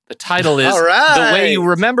fabulous. The title is All right. The Way You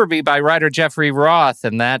Remember Me by writer Jeffrey Roth,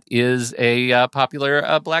 and that is a popular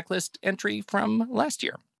Blacklist entry from last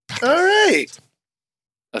year. All right.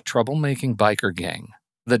 A troublemaking biker gang,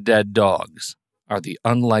 the Dead Dogs, are the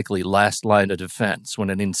unlikely last line of defense when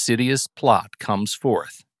an insidious plot comes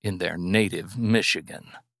forth in their native Michigan.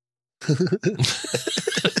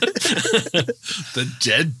 The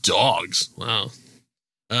Dead Dogs. Wow.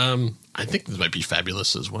 I think this might be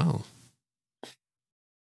fabulous as well.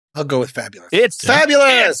 I'll go with fabulous. It's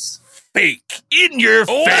fabulous. Fake in your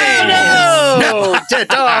face. No, Dead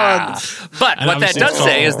Dogs. But And what that obviously does it's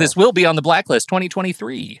say is this will be on the Blacklist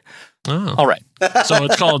 2023. Oh. All right. So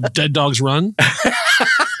it's called Dead Dogs Run?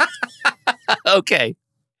 Okay.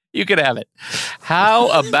 You can have it. How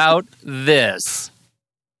about this?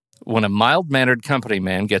 When a mild-mannered company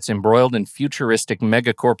man gets embroiled in futuristic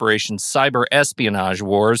megacorporation cyber espionage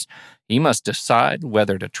wars, he must decide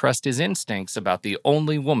whether to trust his instincts about the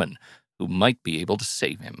only woman who might be able to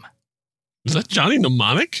save him. Is that Johnny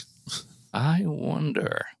Mnemonic? I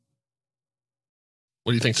wonder.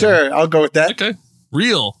 What do you think? Sure, Tom? I'll go with that. Okay.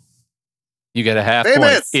 Real. You get a half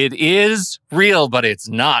Famous. point. It is real, but it's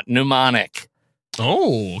not mnemonic.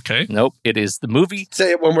 Oh, okay. Nope, it is the movie.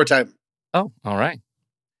 Say it one more time. Oh, all right.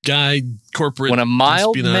 Guy, corporate. When a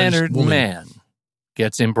mild-mannered woman. man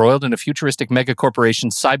gets embroiled in a futuristic megacorporation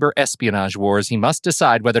cyber espionage wars, he must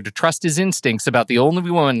decide whether to trust his instincts about the only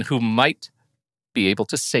woman who might be able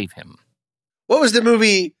to save him. What was the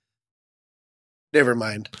movie? Never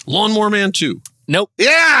mind. Lawnmower Man 2. Nope.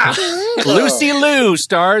 Yeah! Lucy Liu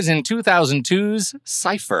stars in 2002's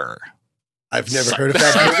Cypher. I've never heard of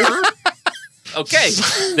that movie. Okay,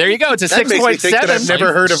 there you go. It's a That makes me think that 6.7. I've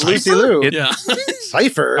never heard of Lucy Liu. Yeah.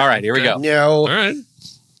 Cypher. All right, here we go. No. All right.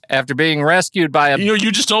 After being rescued by a...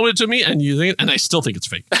 You just told it to me, and I still think it's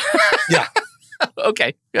fake. Yeah.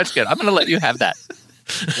 Okay, that's good. I'm going to let you have that.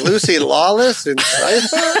 Lucy Lawless and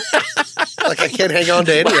Cypher? Like I can't hang on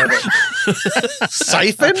to any of it.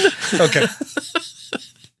 Siphon? Okay.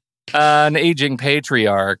 An aging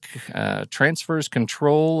patriarch transfers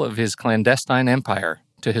control of his clandestine empire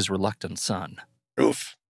to his reluctant son.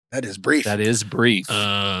 Oof. That is brief. That is brief.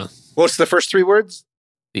 What's the first three words?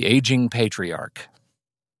 The aging patriarch.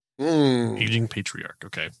 Aging patriarch.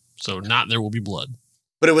 Okay. So not There Will Be Blood.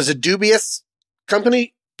 But it was a dubious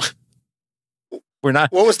company? We're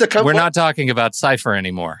not. What was the company? We're not talking about Cypher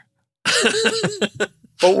anymore.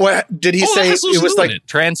 But what did he say? It was like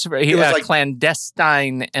transfer. He was like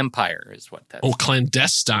clandestine empire, is what that. Oh,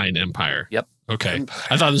 clandestine empire. Yep. Okay.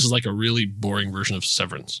 I thought this was like a really boring version of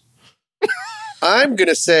Severance. I'm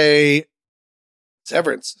gonna say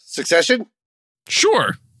Severance. Succession?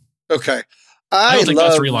 Sure. Okay. I don't think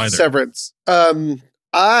love that's real either. Severance. I'm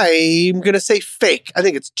gonna say fake. I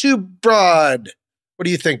think it's too broad. What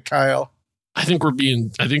do you think, Kyle? I think we're being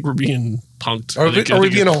punked. Are we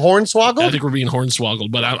being a hornswoggled? I think we're being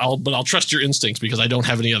hornswoggled, but I'll trust your instincts because I don't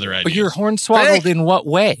have any other ideas. But you're hornswoggled in what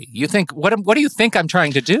way? You think what do you think I'm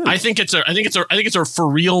trying to do? I think it's a for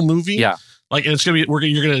real movie. Yeah. Like it's gonna be,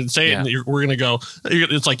 you're gonna say it, and we're gonna go.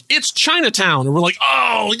 It's like it's Chinatown, and we're like,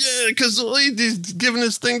 oh yeah, because he's giving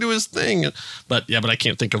his thing to his thing. But I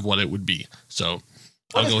can't think of what it would be. So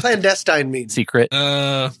what does clandestine mean? Secret,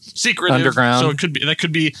 secret, underground. So it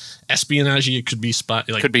could be espionage. It could be spot.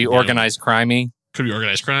 Like, could be organized crimey. Could be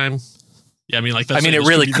organized crime. Yeah, I mean, like that's. I mean, it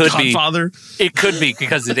really could be. Godfather. It could be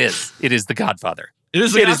because it is. It is the Godfather. It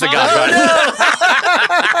is the Godfather.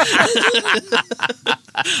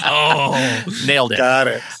 Oh, nailed it. Got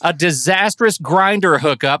it. A disastrous grinder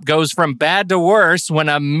hookup goes from bad to worse when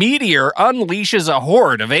a meteor unleashes a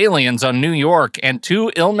horde of aliens on New York, and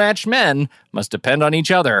two ill-matched men must depend on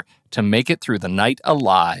each other to make it through the night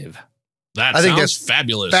alive. I think that's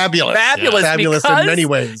fabulous. Fabulous. Fabulous. Yeah. Fabulous in many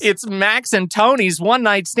ways. It's Max and Tony's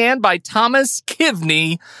one-night stand by Thomas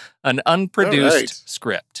Kivney, an unproduced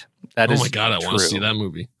script. That is my God, I want to see that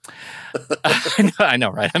movie. I know,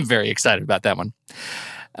 right? I'm very excited about that one.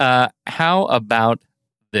 How about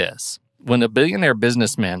this? When a billionaire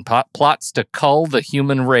businessman plots to cull the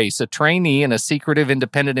human race, a trainee in a secretive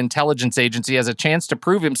independent intelligence agency has a chance to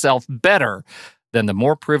prove himself better than the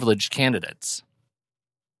more privileged candidates.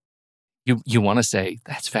 You want to say,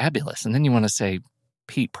 that's fabulous. And then you want to say,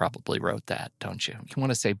 Pete probably wrote that, don't you? You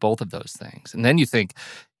want to say both of those things. And then you think,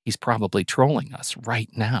 he's probably trolling us right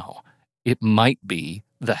now. It might be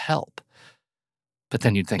The Help. But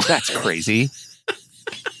then you'd think, that's crazy.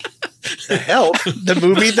 The Help? The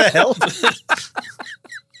movie The Help? Can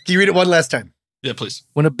you read it one last time? Yeah, please.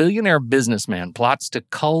 When a billionaire businessman plots to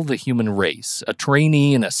cull the human race, a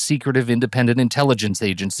trainee in a secretive independent intelligence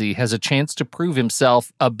agency has a chance to prove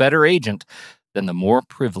himself a better agent than the more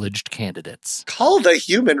privileged candidates. Cull the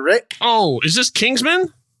human race? Oh, is this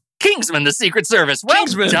Kingsman? Kingsman, the Secret Service. Well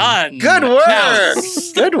done. Good work.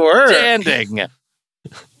 Good work. Standing.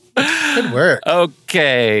 Good work.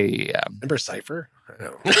 Okay. Remember Cypher? I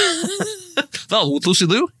know. Oh, with Lucy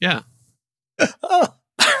Liu? Yeah. Oh.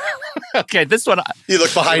 Okay, this one. You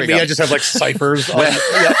look behind me. I just have like ciphers. It's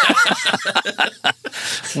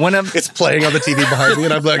playing on the TV behind me,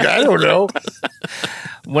 and I'm like, I don't know.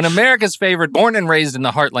 When America's favorite born and raised in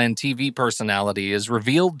the Heartland TV personality is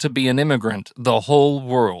revealed to be an immigrant, the whole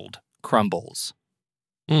world crumbles.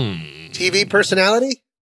 TV personality?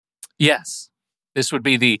 Yes. This would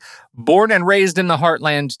be the born and raised in the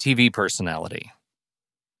Heartland TV personality.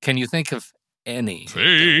 Can you think of any?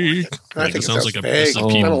 Fake. I think it sounds like fake. a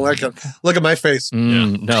I don't like it. Look at my face.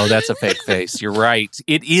 No, that's a fake face. You're right.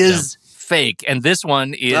 It is fake. And this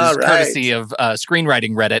one is courtesy of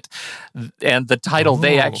Screenwriting Reddit. And the title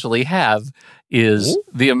they actually have is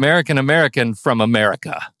The American from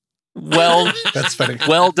America. Well, that's funny.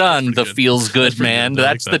 Well done, the feels good man.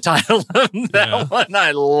 That's the title of that one.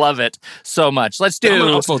 I love it so much. Let's do.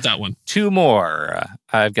 I'll vote that one. Two more.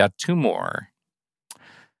 I've got two more.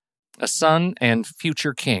 A son and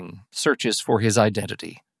future king searches for his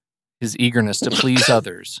identity. His eagerness to please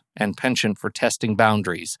others and penchant for testing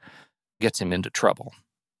boundaries gets him into trouble.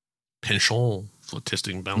 Penchant for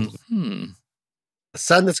testing boundaries. A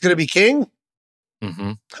son that's going to be king?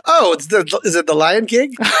 Mm-hmm. Oh, is it the Lion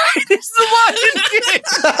King? It's the Lion King.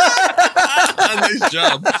 Nice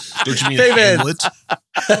job. Don't you mean David. Hamlet?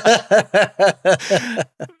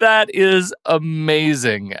 That is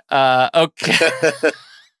amazing. Okay.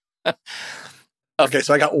 Okay,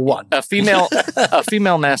 so I got one. A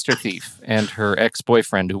female master thief and her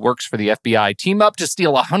ex-boyfriend who works for the FBI team up to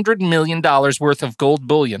steal $100 million worth of gold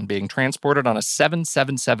bullion being transported on a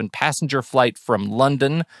 777 passenger flight from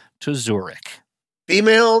London to Zurich.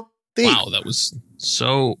 Female thief. Wow, that was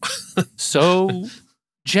so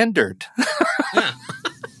gendered.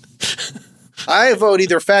 I vote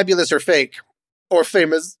either fabulous or fake or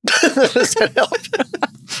famous. Does that help?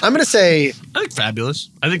 I'm going to say... I think fabulous.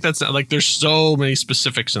 I think that's like there's so many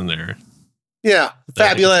specifics in there. Yeah,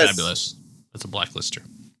 fabulous. Fabulous. That's a blacklister.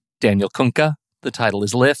 Daniel Kunka. The title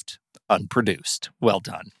is Lift, unproduced. Well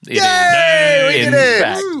done. It Yay! is, We did it!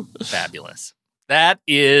 fact, fabulous. That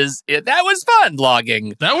is it. That was fun,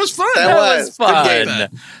 logging. That was fun. That was fun. Good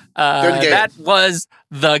game. That was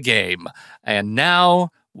the game. And now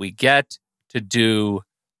we get to do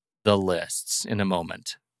the lists in a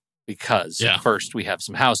moment. Because first we have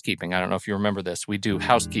some housekeeping. I don't know if you remember this. We do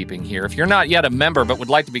housekeeping here. If you're not yet a member but would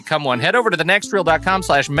like to become one, head over to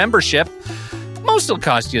thenextreel.com/membership. Most it'll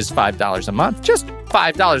cost you is $5 a month. Just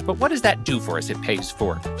 $5. But what does that do for us? It pays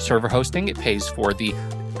for server hosting. It pays for the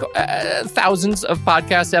thousands of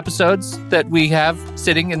podcast episodes that we have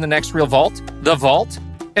sitting in the Next Reel vault. The vault.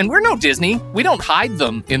 And we're no Disney. We don't hide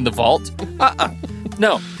them in the vault.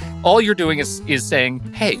 No. All you're doing is saying,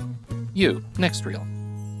 hey, you, Next Reel.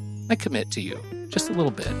 I commit to you, just a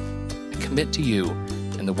little bit. I commit to you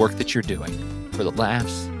and the work that you're doing for the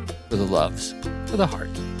laughs, for the loves, for the heart,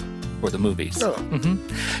 for the movies. Oh.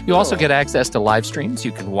 Mm-hmm. You also get access to live streams.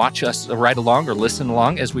 You can watch us right along or listen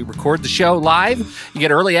along as we record the show live. You get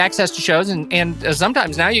early access to shows, and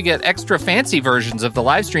sometimes now you get extra fancy versions of the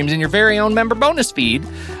live streams in your very own member bonus feed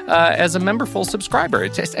as a member-full subscriber.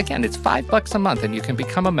 It's just, again, it's $5 a month, and you can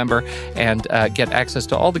become a member and get access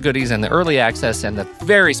to all the goodies and the early access and the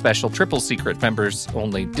very special triple secret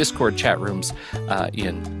members-only Discord chat rooms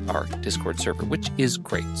in our Discord server, which is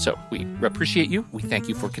great. So we appreciate you. We thank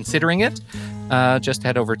you for considering it. Just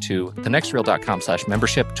head over to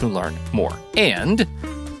thenextreel.com/membership to learn more. And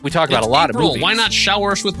we talk about a lot of movies. Why not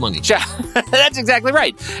shower us with money? That's exactly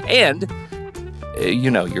right. And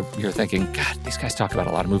you're thinking, God, these guys talk about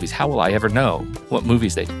a lot of movies. How will I ever know what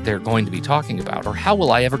movies they're going to be talking about? Or how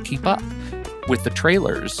will I ever keep up with the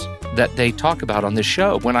trailers that they talk about on this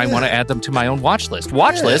show when I want to add them to my own watch list?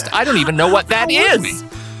 Watch list? I don't even know what that is.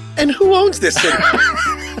 And who owns this thing?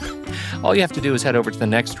 All you have to do is head over to the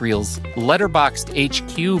Next Reel's Letterboxd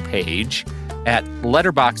HQ page at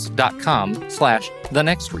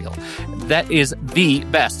letterboxd.com/thenextreel. That is the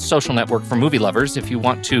best social network for movie lovers if you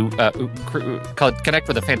want to connect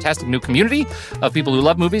with a fantastic new community of people who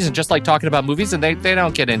love movies and just like talking about movies, and they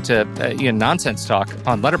don't get into nonsense talk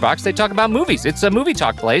on Letterboxd. They talk about movies. It's a movie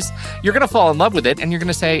talk place. You're going to fall in love with it, and you're going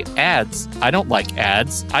to say, ads. I don't like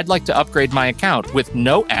ads. I'd like to upgrade my account with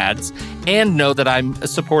no ads and know that I'm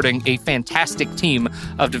supporting a fantastic team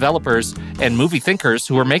of developers and movie thinkers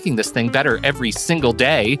who are making this thing better every single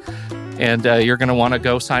day. And you're going to want to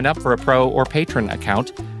go sign up for a pro or patron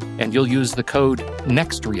account, and you'll use the code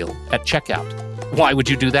NEXTREEL at checkout. Why would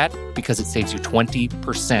you do that? Because it saves you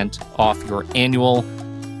 20% off your annual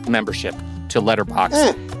membership to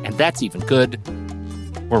Letterboxd, and that's even good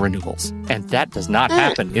for renewals. And that does not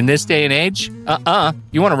happen in this day and age.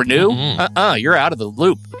 You want to renew? You're out of the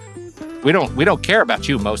loop. We don't care about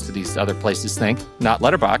you, most of these other places think. Not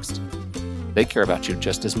Letterboxd. They care about you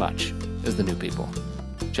just as much as the new people.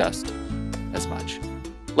 Just as much.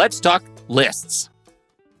 Let's talk lists.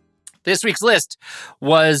 This week's list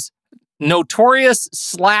was notorious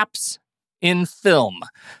slaps in film.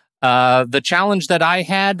 The challenge that I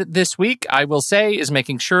had this week, I will say, is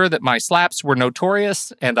making sure that my slaps were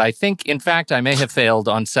notorious, and I think, in fact, I may have failed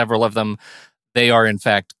on several of them. They are, in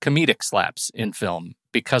fact, comedic slaps in film,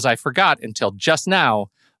 because I forgot until just now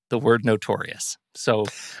the word notorious. So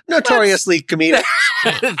notoriously comedic.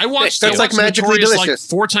 I watched That's like magically delicious like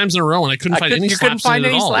 4 times in a row, and I couldn't find any slaps in it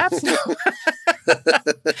at all.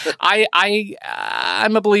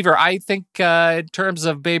 I'm a believer. I think in terms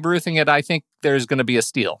of Babe Ruthing it, I think there's going to be a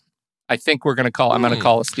steal. I think I'm going to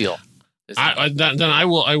call a steal. Then I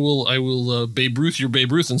will Babe Ruth your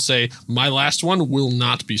Babe Ruth and say my last one will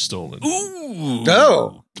not be stolen. Ooh.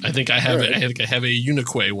 No. I think I have I have a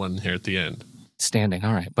Unique one here at the end. Standing.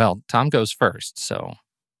 All right. Well, Tom goes first, so.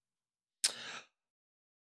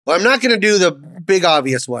 Well, I'm not going to do the big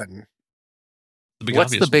obvious one.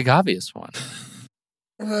 What's the big obvious one?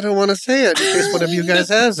 I don't want to say it in case one of you guys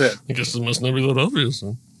has it. I guess it must not be that obvious.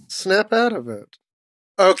 Snap out of it.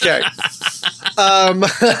 Okay.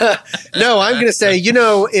 No, I'm going to say,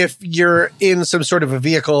 if you're in some sort of a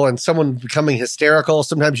vehicle and someone becoming hysterical,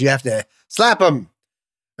 sometimes you have to slap them.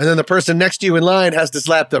 And then the person next to you in line has to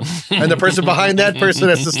slap them. And the person behind that person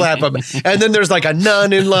has to slap them. And then there's like a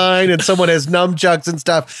nun in line and someone has nunchucks and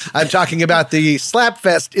stuff. I'm talking about the slap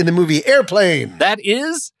fest in the movie Airplane. That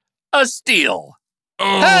is a steal.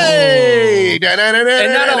 Oh. Hey! And not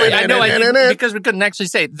only, I think because we couldn't actually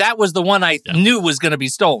say it, that was the one I knew was going to be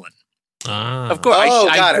stolen. Of course.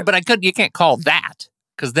 got it. But you can't call that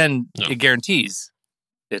because then it guarantees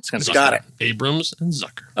it's going to be. Got it. Abrams and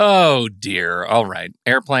Zucker. Oh, dear. All right.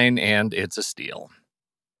 Airplane, and it's a steal.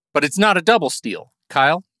 But it's not a double steal.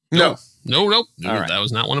 Kyle? No. All right. That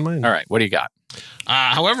was not one of mine. All right. What do you got?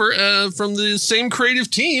 However, from the same creative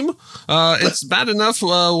team, it's bad enough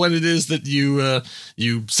when it is that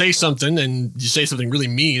you say something and you say something really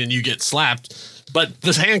mean and you get slapped, but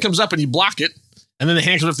this hand comes up and you block it, and then the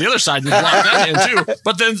hand comes up the other side and you block that hand too.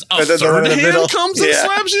 But then a third hand comes and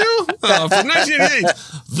slaps you. From 1988,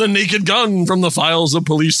 The Naked Gun from the Files of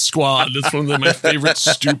Police Squad. It's one of my favorite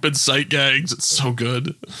stupid sight gags. It's so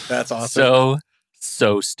good. That's awesome.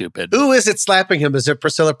 So stupid. Who is it slapping him? Is it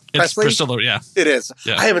Priscilla Presley? It's Priscilla, yeah. It is.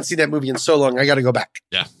 Yeah. I haven't seen that movie in so long. I got to go back.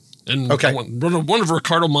 Yeah. And okay. one of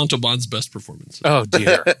Ricardo Montalban's best performances. Oh,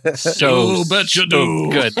 dear. You bet you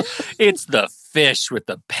do. Good. It's the fish with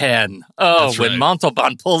the pen. Oh, That's when right.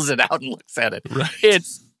 Montalban pulls it out and looks at it. Right.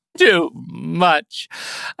 It's too much.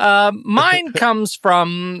 Mine comes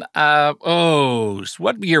from,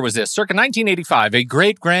 what year was this? Circa 1985, a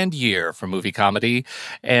great grand year for movie comedy.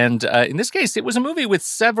 And in this case, it was a movie with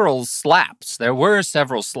several slaps. There were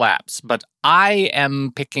several slaps, but I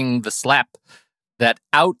am picking the slap that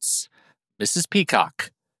outs Mrs.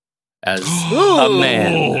 Peacock as a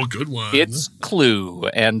man. Oh, good one. It's Clue.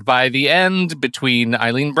 And by the end, between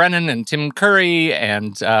Eileen Brennan and Tim Curry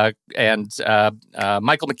and Michael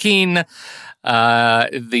McKean,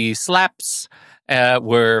 the slaps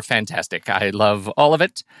were fantastic. I love all of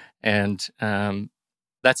it. And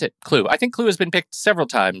that's it. Clue. I think Clue has been picked several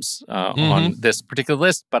times on this particular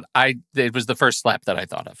list, but it was the first slap that I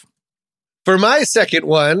thought of. For my second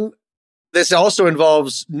one, this also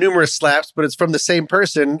involves numerous slaps, but it's from the same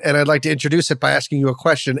person, and I'd like to introduce it by asking you a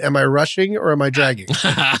question. Am I rushing or am I dragging?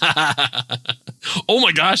 Oh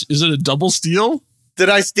my gosh, is it a double steal? Did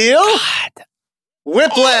I steal? God.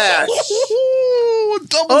 Whiplash!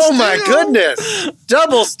 Double oh steal. My goodness!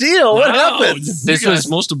 Double steal! What happened? This was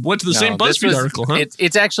went to the same BuzzFeed article, huh?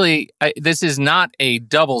 It's actually this is not a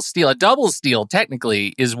double steal. A double steal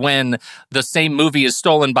technically is when the same movie is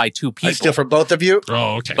stolen by two people. I steal from both of you.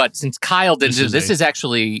 Oh, okay. But since Kyle did this is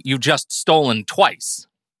actually you've just stolen twice.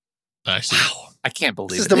 I see. Wow. I can't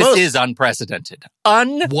believe it. This is unprecedented.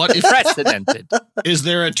 Unprecedented. Is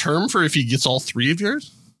there a term for if he gets all three of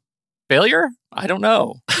yours? Failure? I don't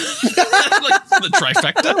know. Like the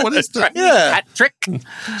trifecta? What is that? Yeah. Hat trick?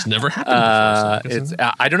 It's never happened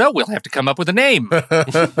before. I don't know. We'll have to come up with a name.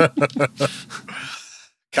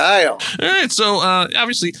 Kyle. All right. So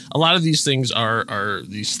obviously, a lot of these things are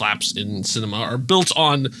these slaps in cinema are built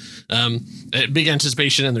on big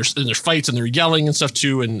anticipation, and there's fights and they're yelling and stuff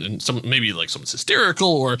too, and some maybe like someone's hysterical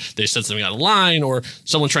or they said something out of line or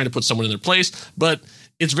someone's trying to put someone in their place, but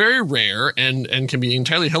it's very rare and can be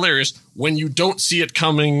entirely hilarious when you don't see it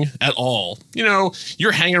coming at all. You know,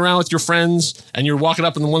 you're hanging around with your friends and you're walking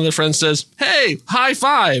up and one of their friends says, "Hey, high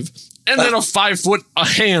five." And then a 5-foot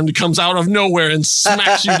hand comes out of nowhere and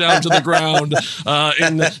smacks you down to the ground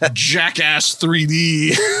in Jackass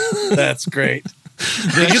 3D. That's great.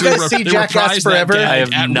 Did you guys see Jackass Forever? I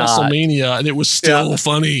have at not. WrestleMania, and it was still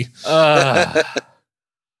funny. God.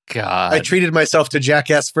 I treated myself to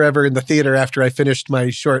Jackass Forever in the theater after I finished my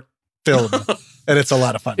short film, and it's a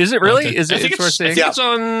lot of fun. Is it really? Okay. Is it? I think it's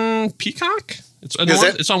on Peacock. It's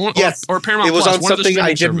on one, yes. or Paramount It was Plus, on one of the something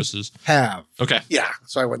streaming I didn't services. have. Okay. Yeah,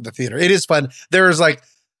 so I went to the theater. It is fun. There's like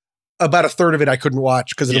about a third of it I couldn't watch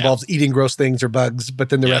because it involves eating gross things or bugs, but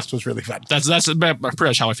then the rest was really fun. That's pretty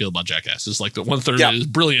much how I feel about Jackass. It's like the 1/3 of it is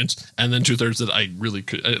brilliant, and then 2/3 that I really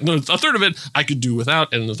could. No, a third of it I could do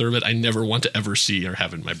without, and a third of it I never want to ever see or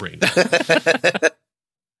have in my brain.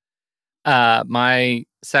 My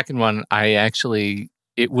second one,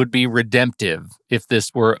 it would be redemptive if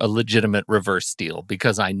this were a legitimate reverse steal,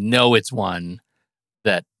 because I know it's one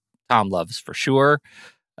that Tom loves for sure,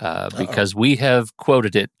 because we have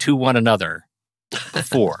quoted it to one another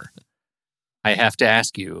before. I have to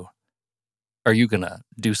ask you, are you going to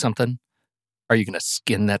do something? Are you going to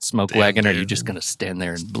skin that smoke wagon, or are you just going to stand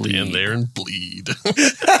there and bleed? Stand there and bleed.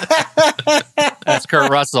 That's Kurt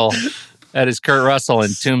Russell. That is Kurt Russell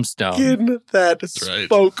in Tombstone. Skin that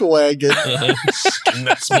smoke wagon. Skin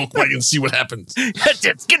that smoke wagon, see what happens.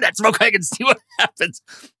 Skin that smoke wagon, see what happens.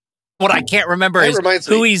 What I can't remember is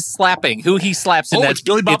who he's slapping, who he slaps in that. It's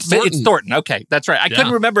Billy Bob Thornton. It's Thornton. Okay, that's right. I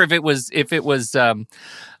couldn't remember if it was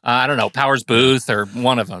I don't know, Powers Booth or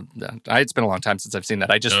one of them. It's been a long time since I've seen that.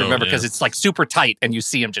 I just remember because it's like super tight and you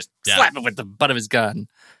see him just slap it with the butt of his gun.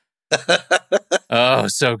 Oh,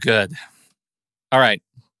 so good. All right,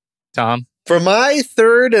 Tom. For my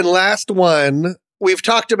third and last one, we've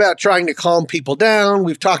talked about trying to calm people down.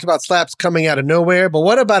 We've talked about slaps coming out of nowhere. But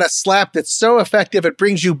what about a slap that's so effective it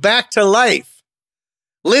brings you back to life?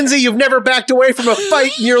 Lindsay, you've never backed away from a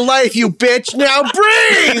fight in your life, you bitch. Now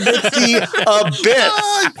breathe! It's the Abyss.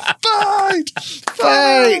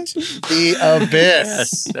 Fight! The Abyss.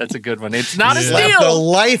 Yes, that's a good one. It's not a Slap steal. the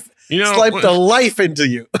life. Slap the life into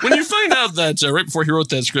you. When you find out that right before he wrote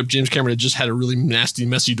that script, James Cameron had just had a really nasty,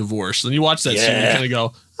 messy divorce, then you watch that scene and you kind of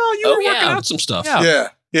go, "Oh, you were working out some stuff." Yeah.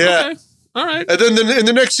 Okay. All right. And then in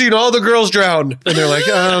the next scene, all the girls drown, and they're like,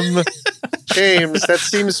 James, that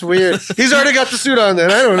seems weird. He's already got the suit on. Then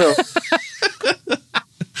I don't know.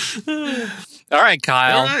 All right,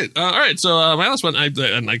 Kyle. All right. So my last one, like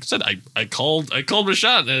I said, I called a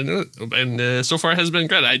shot, and so far it has been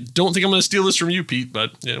great. I don't think I'm going to steal this from you, Pete,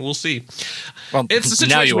 but we'll see. Well, it's a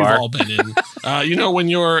situation we've all been in. When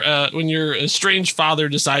your estranged father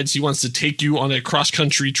decides he wants to take you on a cross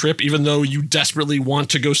country trip, even though you desperately want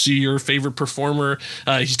to go see your favorite performer,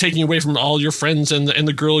 he's taking you away from all your friends and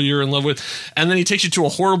the girl you're in love with, and then he takes you to a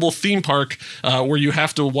horrible theme park where you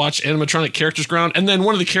have to watch animatronic characters ground, and then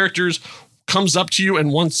one of the characters comes up to you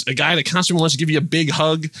and wants a guy in a costume wants to give you a big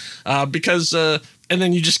hug because and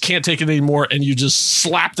then you just can't take it anymore and you just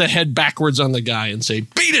slap the head backwards on the guy and say,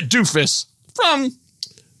 "Beat it, doofus," from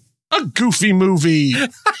a Goofy movie.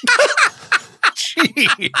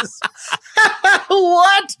 Jeez.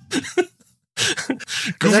 What?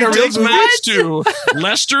 Goofy takes Max to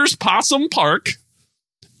Lester's Possum Park,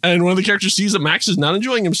 and one of the characters sees that Max is not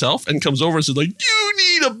enjoying himself and comes over and says, like, "You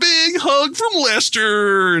need a big hug from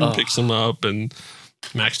Lester," and picks him up, and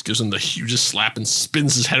Max gives him the hugest slap and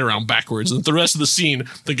spins his head around backwards. And the rest of the scene,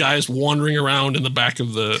 the guy is wandering around in the back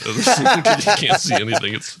of the scene because he can't see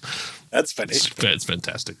anything. That's funny. It's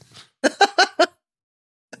fantastic.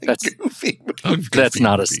 That's Goofy. That's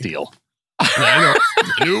not a steal. I know.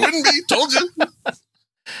 It wouldn't be. Told you.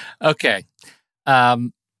 Okay.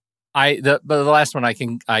 The last one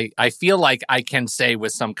I feel like I can say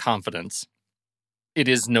with some confidence, it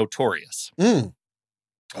is Notorious.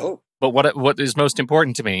 Oh. But what is most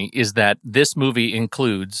important to me is that this movie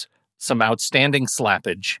includes some outstanding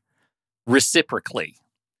slappage reciprocally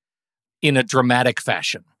in a dramatic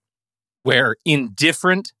fashion, where in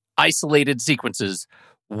different isolated sequences,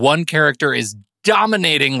 one character is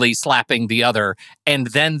dominatingly slapping the other, and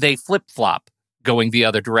then they flip-flop going the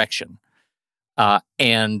other direction. How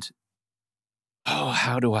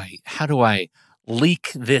do I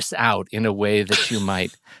leak this out in a way that you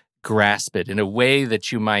might grasp it, in a way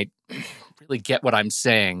that you might really get what I'm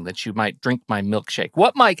saying, that you might drink my milkshake?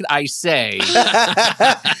 What might I say?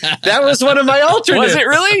 That was one of my alternates. Was it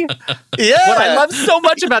really? Yeah. What I love so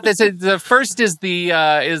much about this is the first is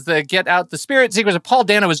the get out the spirit sequence of Paul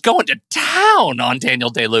Dano is going to town on Daniel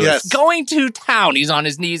Day-Lewis. Yes. Going to town. He's on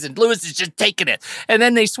his knees and Lewis is just taking it. And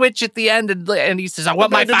then they switch at the end and he says, "I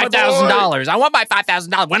want my $5,000. I want my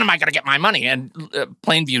 $5,000. When am I going to get my money?" And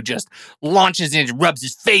Plainview just launches in, rubs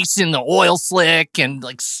his face in the oil slick and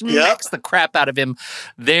like smacks the crap out of him.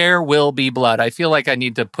 There will be blood. I feel like I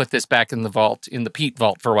need to put this back in the vault, in the Pete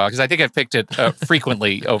vault for a while, because I think I've picked it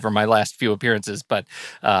frequently over my last few appearances. But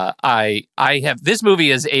I have, this movie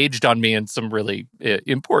has aged on me in some really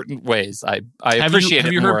important ways. I appreciate it.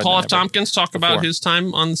 Have you more heard Paul than F. Tompkins talk about before. his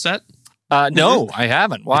time on the set? No, I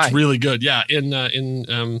haven't. Why? It's really good. Yeah,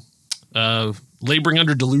 in Laboring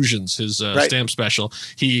Under Delusions, his stamp special.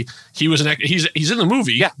 He was he's in the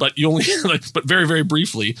movie, but you only but very, very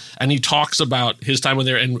briefly. And he talks about his time in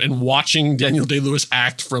there and watching Daniel Day-Lewis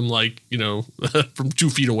act from from 2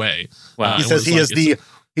 feet away. Wow. He says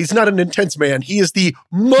he's not an intense man. He is the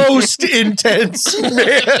most intense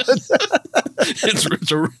man. He's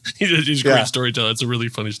a great storyteller. It's a really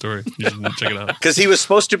funny story. You should check it out. Because he was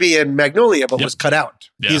supposed to be in Magnolia, but was cut out.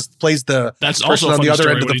 Yeah. He plays the That's person also on the other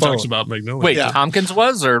end of the he phone. talks about Magnolia. Wait, Tompkins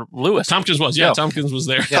was or Lewis? Tompkins was. Yeah, Tompkins was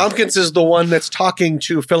there. Tompkins is the one that's talking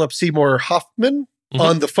to Philip Seymour Hoffman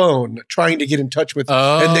on the phone, trying to get in touch with him.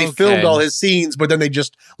 And they filmed all his scenes, but then they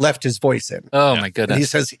just left his voice in. Oh, my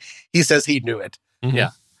goodness. And he says he knew it.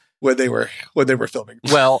 Yeah. when they were filming.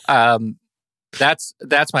 Well, that's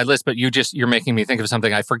my list, but you're making me think of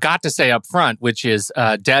something I forgot to say up front, which is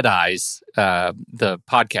Dead Eyes, the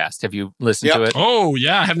podcast. Have you listened to it? Oh,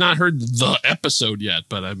 yeah. I have not heard the episode yet,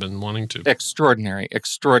 but I've been wanting to. Extraordinary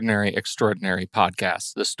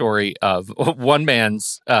podcast. The story of one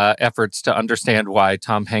man's efforts to understand why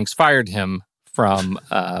Tom Hanks fired him from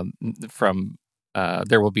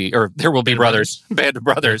There Will Be Brothers, Band of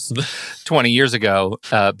Brothers 20 years ago,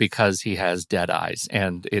 because he has dead eyes.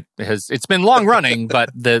 And it's been long running, but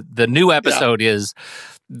the new episode is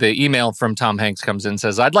the email from Tom Hanks comes in and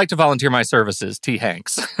says, "I'd like to volunteer my services, T.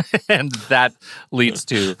 Hanks." And that leads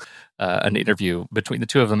to an interview between the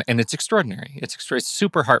two of them. And it's extraordinary. It's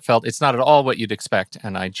super heartfelt. It's not at all what you'd expect.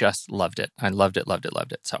 And I just loved it. I loved it.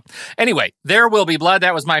 So anyway, There Will Be Blood.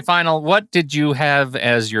 That was my final. What did you have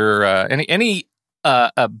as your, any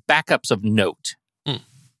backups of note?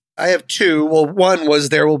 I have two. Well, one was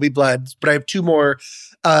There Will Be Blood, but I have two more.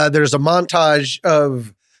 There's a montage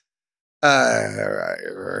of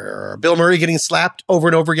Bill Murray getting slapped over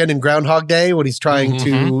and over again in Groundhog Day when he's trying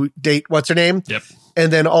to date what's her name. Yep.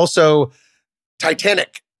 And then also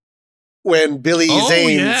Titanic when Billy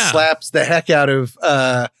Zane slaps the heck out of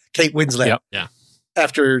Kate Winslet. Yep. Yeah.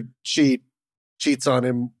 After she cheats on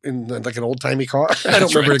him in like an old timey car. I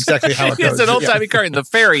don't remember exactly how it goes. It's an old timey car in the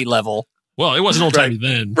ferry level. Well, it wasn't old timey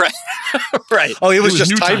then. Right. Right. Oh, it was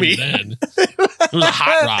just new timey then. It was a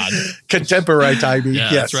hot rod. Contemporary timey.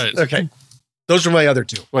 Yeah, yes. that's right. Okay. Those were my other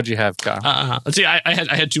two. What'd you have, Kyle? Let's see. I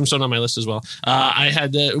had Tombstone on my list as well. I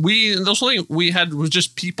had the only thing we had was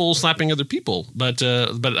just people slapping other people, but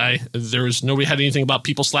there was nobody had anything about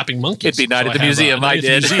people slapping monkeys. It'd be Night at the Museum. I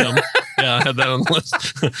did. Yeah, I had that on the list.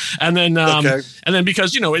 And then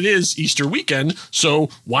because it is Easter weekend, so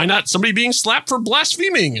why not somebody being slapped for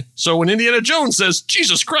blaspheming? So when Indiana Jones says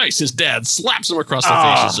Jesus Christ, his dad slaps him across the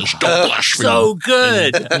face and says, "Don't blaspheme." So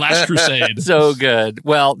good. Last Crusade. So good.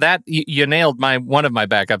 Well, that you nailed one of my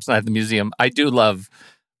backups at the museum. I do love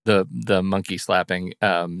the monkey slapping.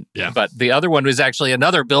 But the other one was actually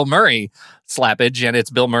another Bill Murray slappage, and it's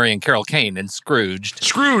Bill Murray and Carol Kane in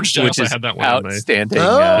Scrooged. Which is had that one outstanding.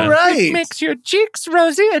 Oh, right. It makes your cheeks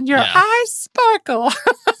rosy and your eyes sparkle.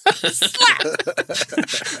 Slap.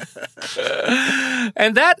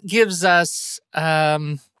 And that gives us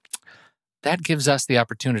the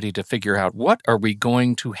opportunity to figure out what are we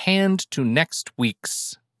going to hand to next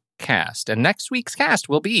week's cast. And next week's cast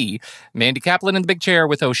will be Mandy Kaplan in the big chair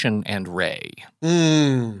with Ocean and Ray.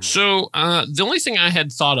 So the only thing I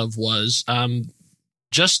had thought of was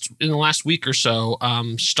just in the last week or so,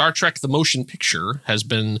 Star Trek the Motion Picture has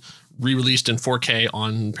been re-released in 4K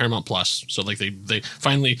on Paramount Plus. So like they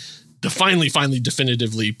finally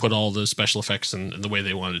definitively put all the special effects in the way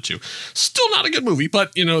they wanted to. Still not a good movie,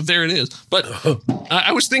 but there it is. But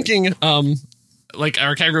I was thinking like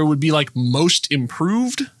our category would be like most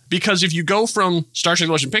improved. Because if you go from Star Trek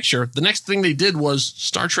the Motion Picture, the next thing they did was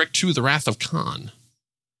Star Trek II: The Wrath of Khan.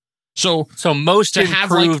 So most to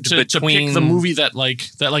have improved to pick the movie that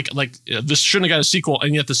this shouldn't have got a sequel,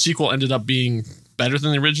 and yet the sequel ended up being better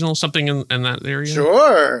than the original, something in that area.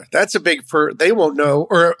 Sure, that's a big they won't know,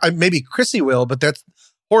 or maybe Chrissy will, but that's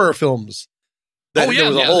horror films. There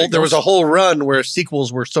was a whole run where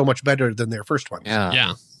sequels were so much better than their first ones.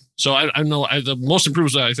 Yeah. So I know the most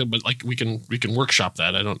improved, I think, but like we can workshop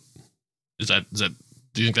that. I don't. Is that? Do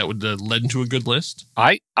you think that would lead into a good list?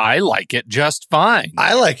 I like it just fine.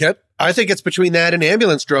 I like it. I think it's between that and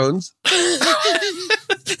ambulance drones.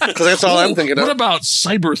 Because that's all I'm thinking of. What about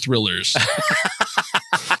cyber thrillers?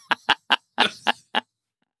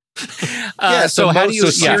 So how do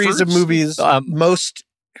you series of movies? Most.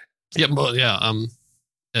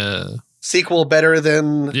 Sequel better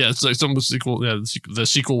than it's like some sequel. Yeah, the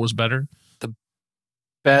sequel was better. The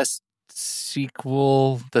best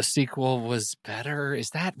sequel. The sequel was better.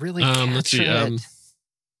 Is that really? Let's see. How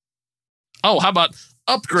about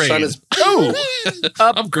Upgrade?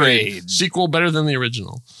 Upgrade. Sequel better than the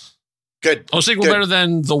original. Good. Sequel better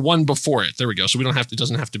than the one before it. There we go. So we don't have to. It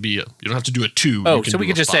doesn't have to be. You don't have to do a 2. So we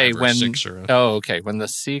could just say when. When the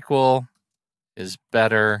sequel is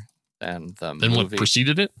better than the movie. Then what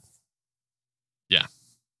preceded it? Yeah.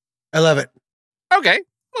 I love it. Okay.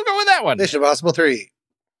 We'll go with that one. Mission Impossible 3.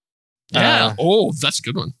 Yeah. That's a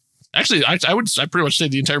good one. Actually, I pretty much say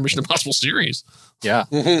the entire Mission Impossible series. Yeah.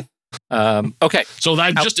 Okay. So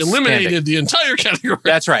I just eliminated the entire category.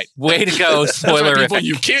 That's right. Way to go. Spoiler people,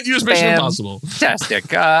 you can't use Mission Impossible.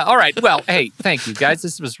 Fantastic. All right. Well, hey, thank you guys.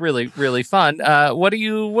 This was really, really fun. What are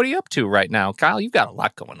you up to right now? Kyle, you've got a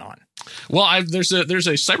lot going on. Well, there's a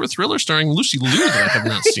cyber thriller starring Lucy Liu that I have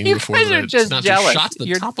not seen before. Guys are just jealous. Shot to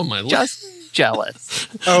the top of my list. Just jealous.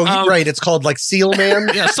 Oh, right. It's called like Seal Man.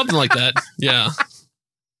 Yeah, something like that. Yeah.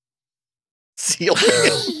 Seal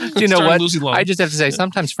Man. Do you know what? I just have to say,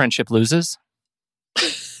 sometimes friendship loses.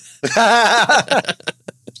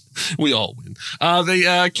 We all win.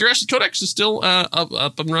 The Curiosity Codex is still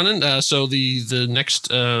up and running. So the next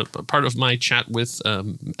part of my chat with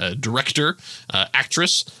director,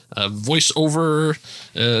 actress, voiceover,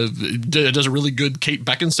 does a really good Kate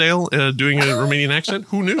Beckinsale doing a Romanian accent.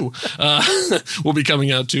 Who knew? Will be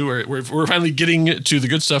coming out too. We're finally getting to the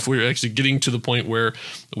good stuff. We're actually getting to the point where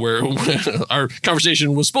our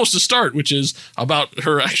conversation was supposed to start, which is about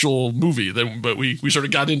her actual movie. But we sort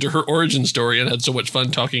of got into her origin story and had so much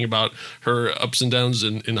fun talking about her ups and downs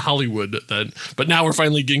in Hollywood. But now we're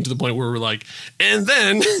finally getting to the point where we're like, and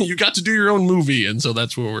then you got to do your own movie. And so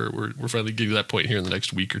that's where we're finally getting to that point here in the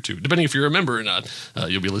next week or two. Depending if you're a member or not,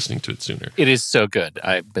 you'll be listening to it sooner. It is so good.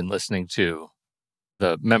 I've been listening to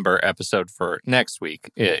the member episode for next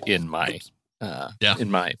week in my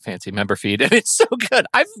fancy member feed, and it's so good.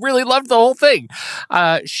 I've really loved the whole thing.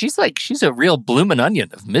 She's a real bloomin' onion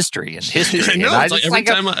of mystery and history. I know. It's like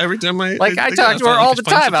every time I talk to her all the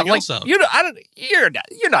time. I'm like,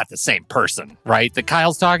 you're not the same person, right? That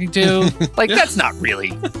Kyle's talking to. Like that's not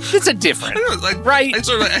really. It's a different, right?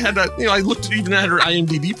 I looked even at her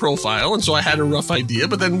IMDb profile, and so I had a rough idea.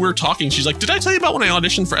 But then we're talking. She's like, "Did I tell you about when I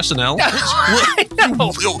auditioned for SNL?"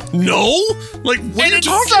 No. Like, what are you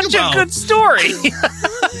talking about? It's such a good story.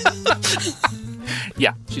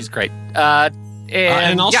 Yeah, she's great.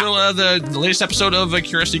 And also the latest episode of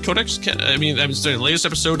Curiosity Codex. The latest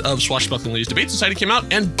episode of Swashbuckling Ladies Debate Society came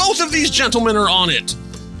out, and both of these gentlemen are on it.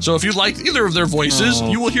 So if you like either of their voices,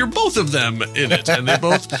 you will hear both of them in it. And they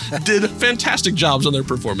both did fantastic jobs on their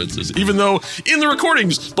performances. Even though in the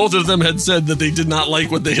recordings, both of them had said that they did not like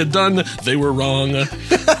what they had done, they were wrong.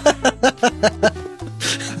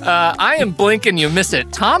 I am blinking, you miss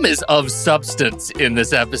it. Tom is of substance in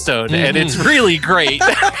this episode, and it's really great.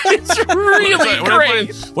 It's really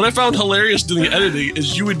great. What I found hilarious doing the editing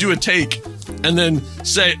is you would do a take and then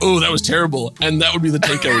say, "Oh, that was terrible," and that would be the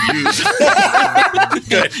take I would use.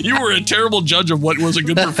 Good. You were a terrible judge of what was a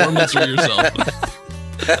good performance for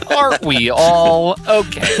yourself. Aren't we all?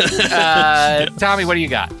 Okay. Tommy, what do you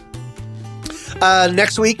got?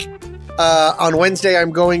 Next week, on Wednesday,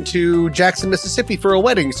 I'm going to Jackson, Mississippi for a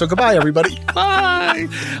wedding. So goodbye, everybody. Bye.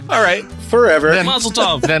 All right. Forever. Mazel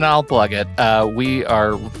tov. Then I'll plug it. We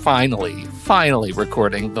are finally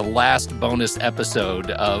recording the last bonus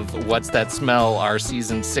episode of What's That Smell, our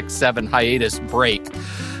season 6-7 hiatus break.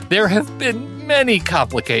 There have been many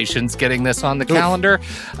complications getting this on the calendar,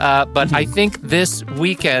 but I think this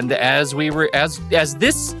weekend, as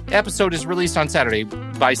this episode is released on Saturday,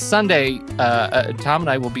 by Sunday, Tom and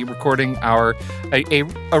I will be recording a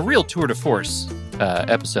real tour de force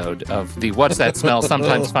episode of the What's That Smell,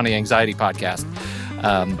 Sometimes Funny Anxiety podcast,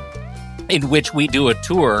 in which we do a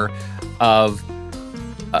tour of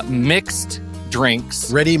mixed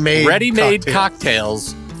drinks, ready-made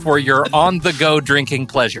cocktails for your on-the-go drinking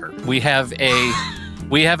pleasure. We have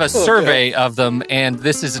a survey of them, and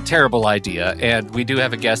this is a terrible idea. And we do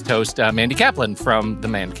have a guest host, Mandy Kaplan from The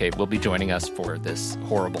Man Cave, will be joining us for this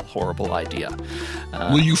horrible, horrible idea.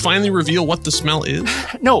 Will you finally reveal what the smell is?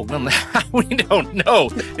 No, we don't know.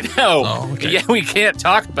 No. Oh, okay. Yeah, we can't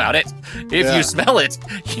talk about it. If you smell it,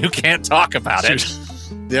 you can't talk about it.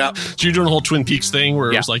 Yeah. So you're doing a whole Twin Peaks thing where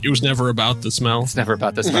it was like, it was never about the smell? It's never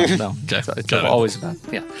about the smell, no. Okay. It's always about,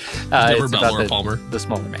 it's never about Laura Palmer. The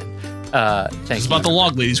smaller man. It's about the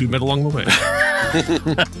log ladies we met along the way.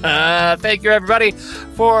 Thank you, everybody,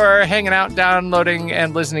 for hanging out, downloading,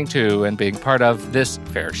 and listening to, and being part of this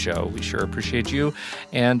fair show. We sure appreciate you.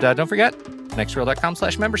 And don't forget,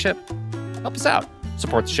 nextreel.com/membership. Help us out.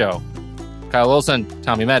 Support the show. Kyle Wilson,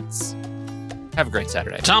 Tommy Metz. Have a great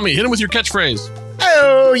Saturday. Tommy, hit him with your catchphrase.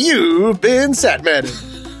 Oh, you've been Satmated.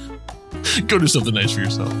 Go do something nice for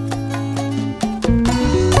yourself.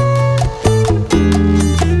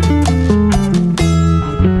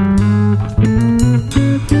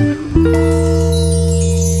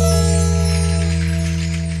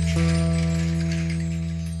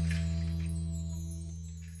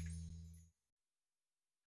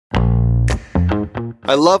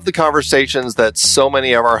 I love the conversations that so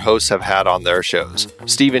many of our hosts have had on their shows.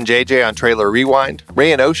 Steve and JJ on Trailer Rewind,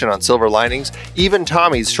 Ray and Ocean on Silver Linings, even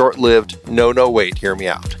Tommy's short-lived No, Wait, Hear Me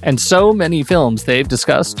Out. And so many films they've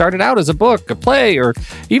discussed started out as a book, a play, or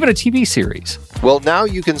even a TV series. Well, now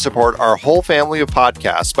you can support our whole family of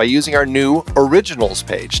podcasts by using our new Originals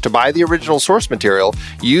page to buy the original source material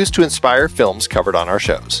used to inspire films covered on our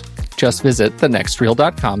shows. Just visit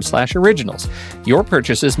thenextreel.com/originals. Your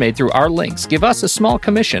purchases made through our links give us a small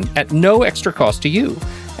commission at no extra cost to you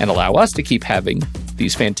and allow us to keep having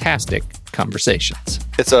these fantastic conversations.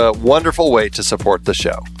 It's a wonderful way to support the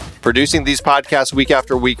show. Producing these podcasts week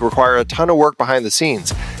after week require a ton of work behind the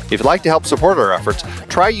scenes. If you'd like to help support our efforts,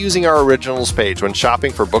 try using our originals page when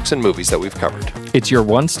shopping for books and movies that we've covered. It's your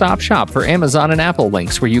one-stop shop for Amazon and Apple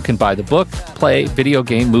links where you can buy the book, play, video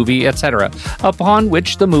game, movie, etc., upon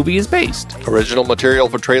which the movie is based. Original material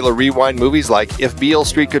for Trailer Rewind movies like If Beale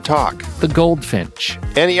Street Could Talk, The Goldfinch,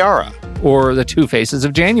 Aniara, or The Two Faces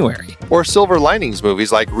of January. Or Silver Linings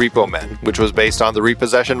movies like Repo Men, which was based on the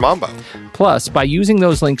Repossession Mambo. Plus, by using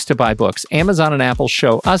those links to buy books, Amazon and Apple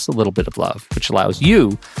show us a little bit of love, which allows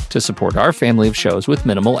you to support our family of shows with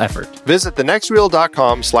minimal effort. Visit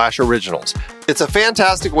thenextreel.com/originals. It's a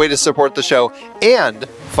fantastic way to support the show and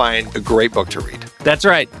find a great book to read. That's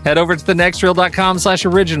right. Head over to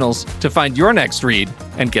thenextreel.com/originals to find your next read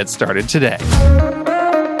and get started today.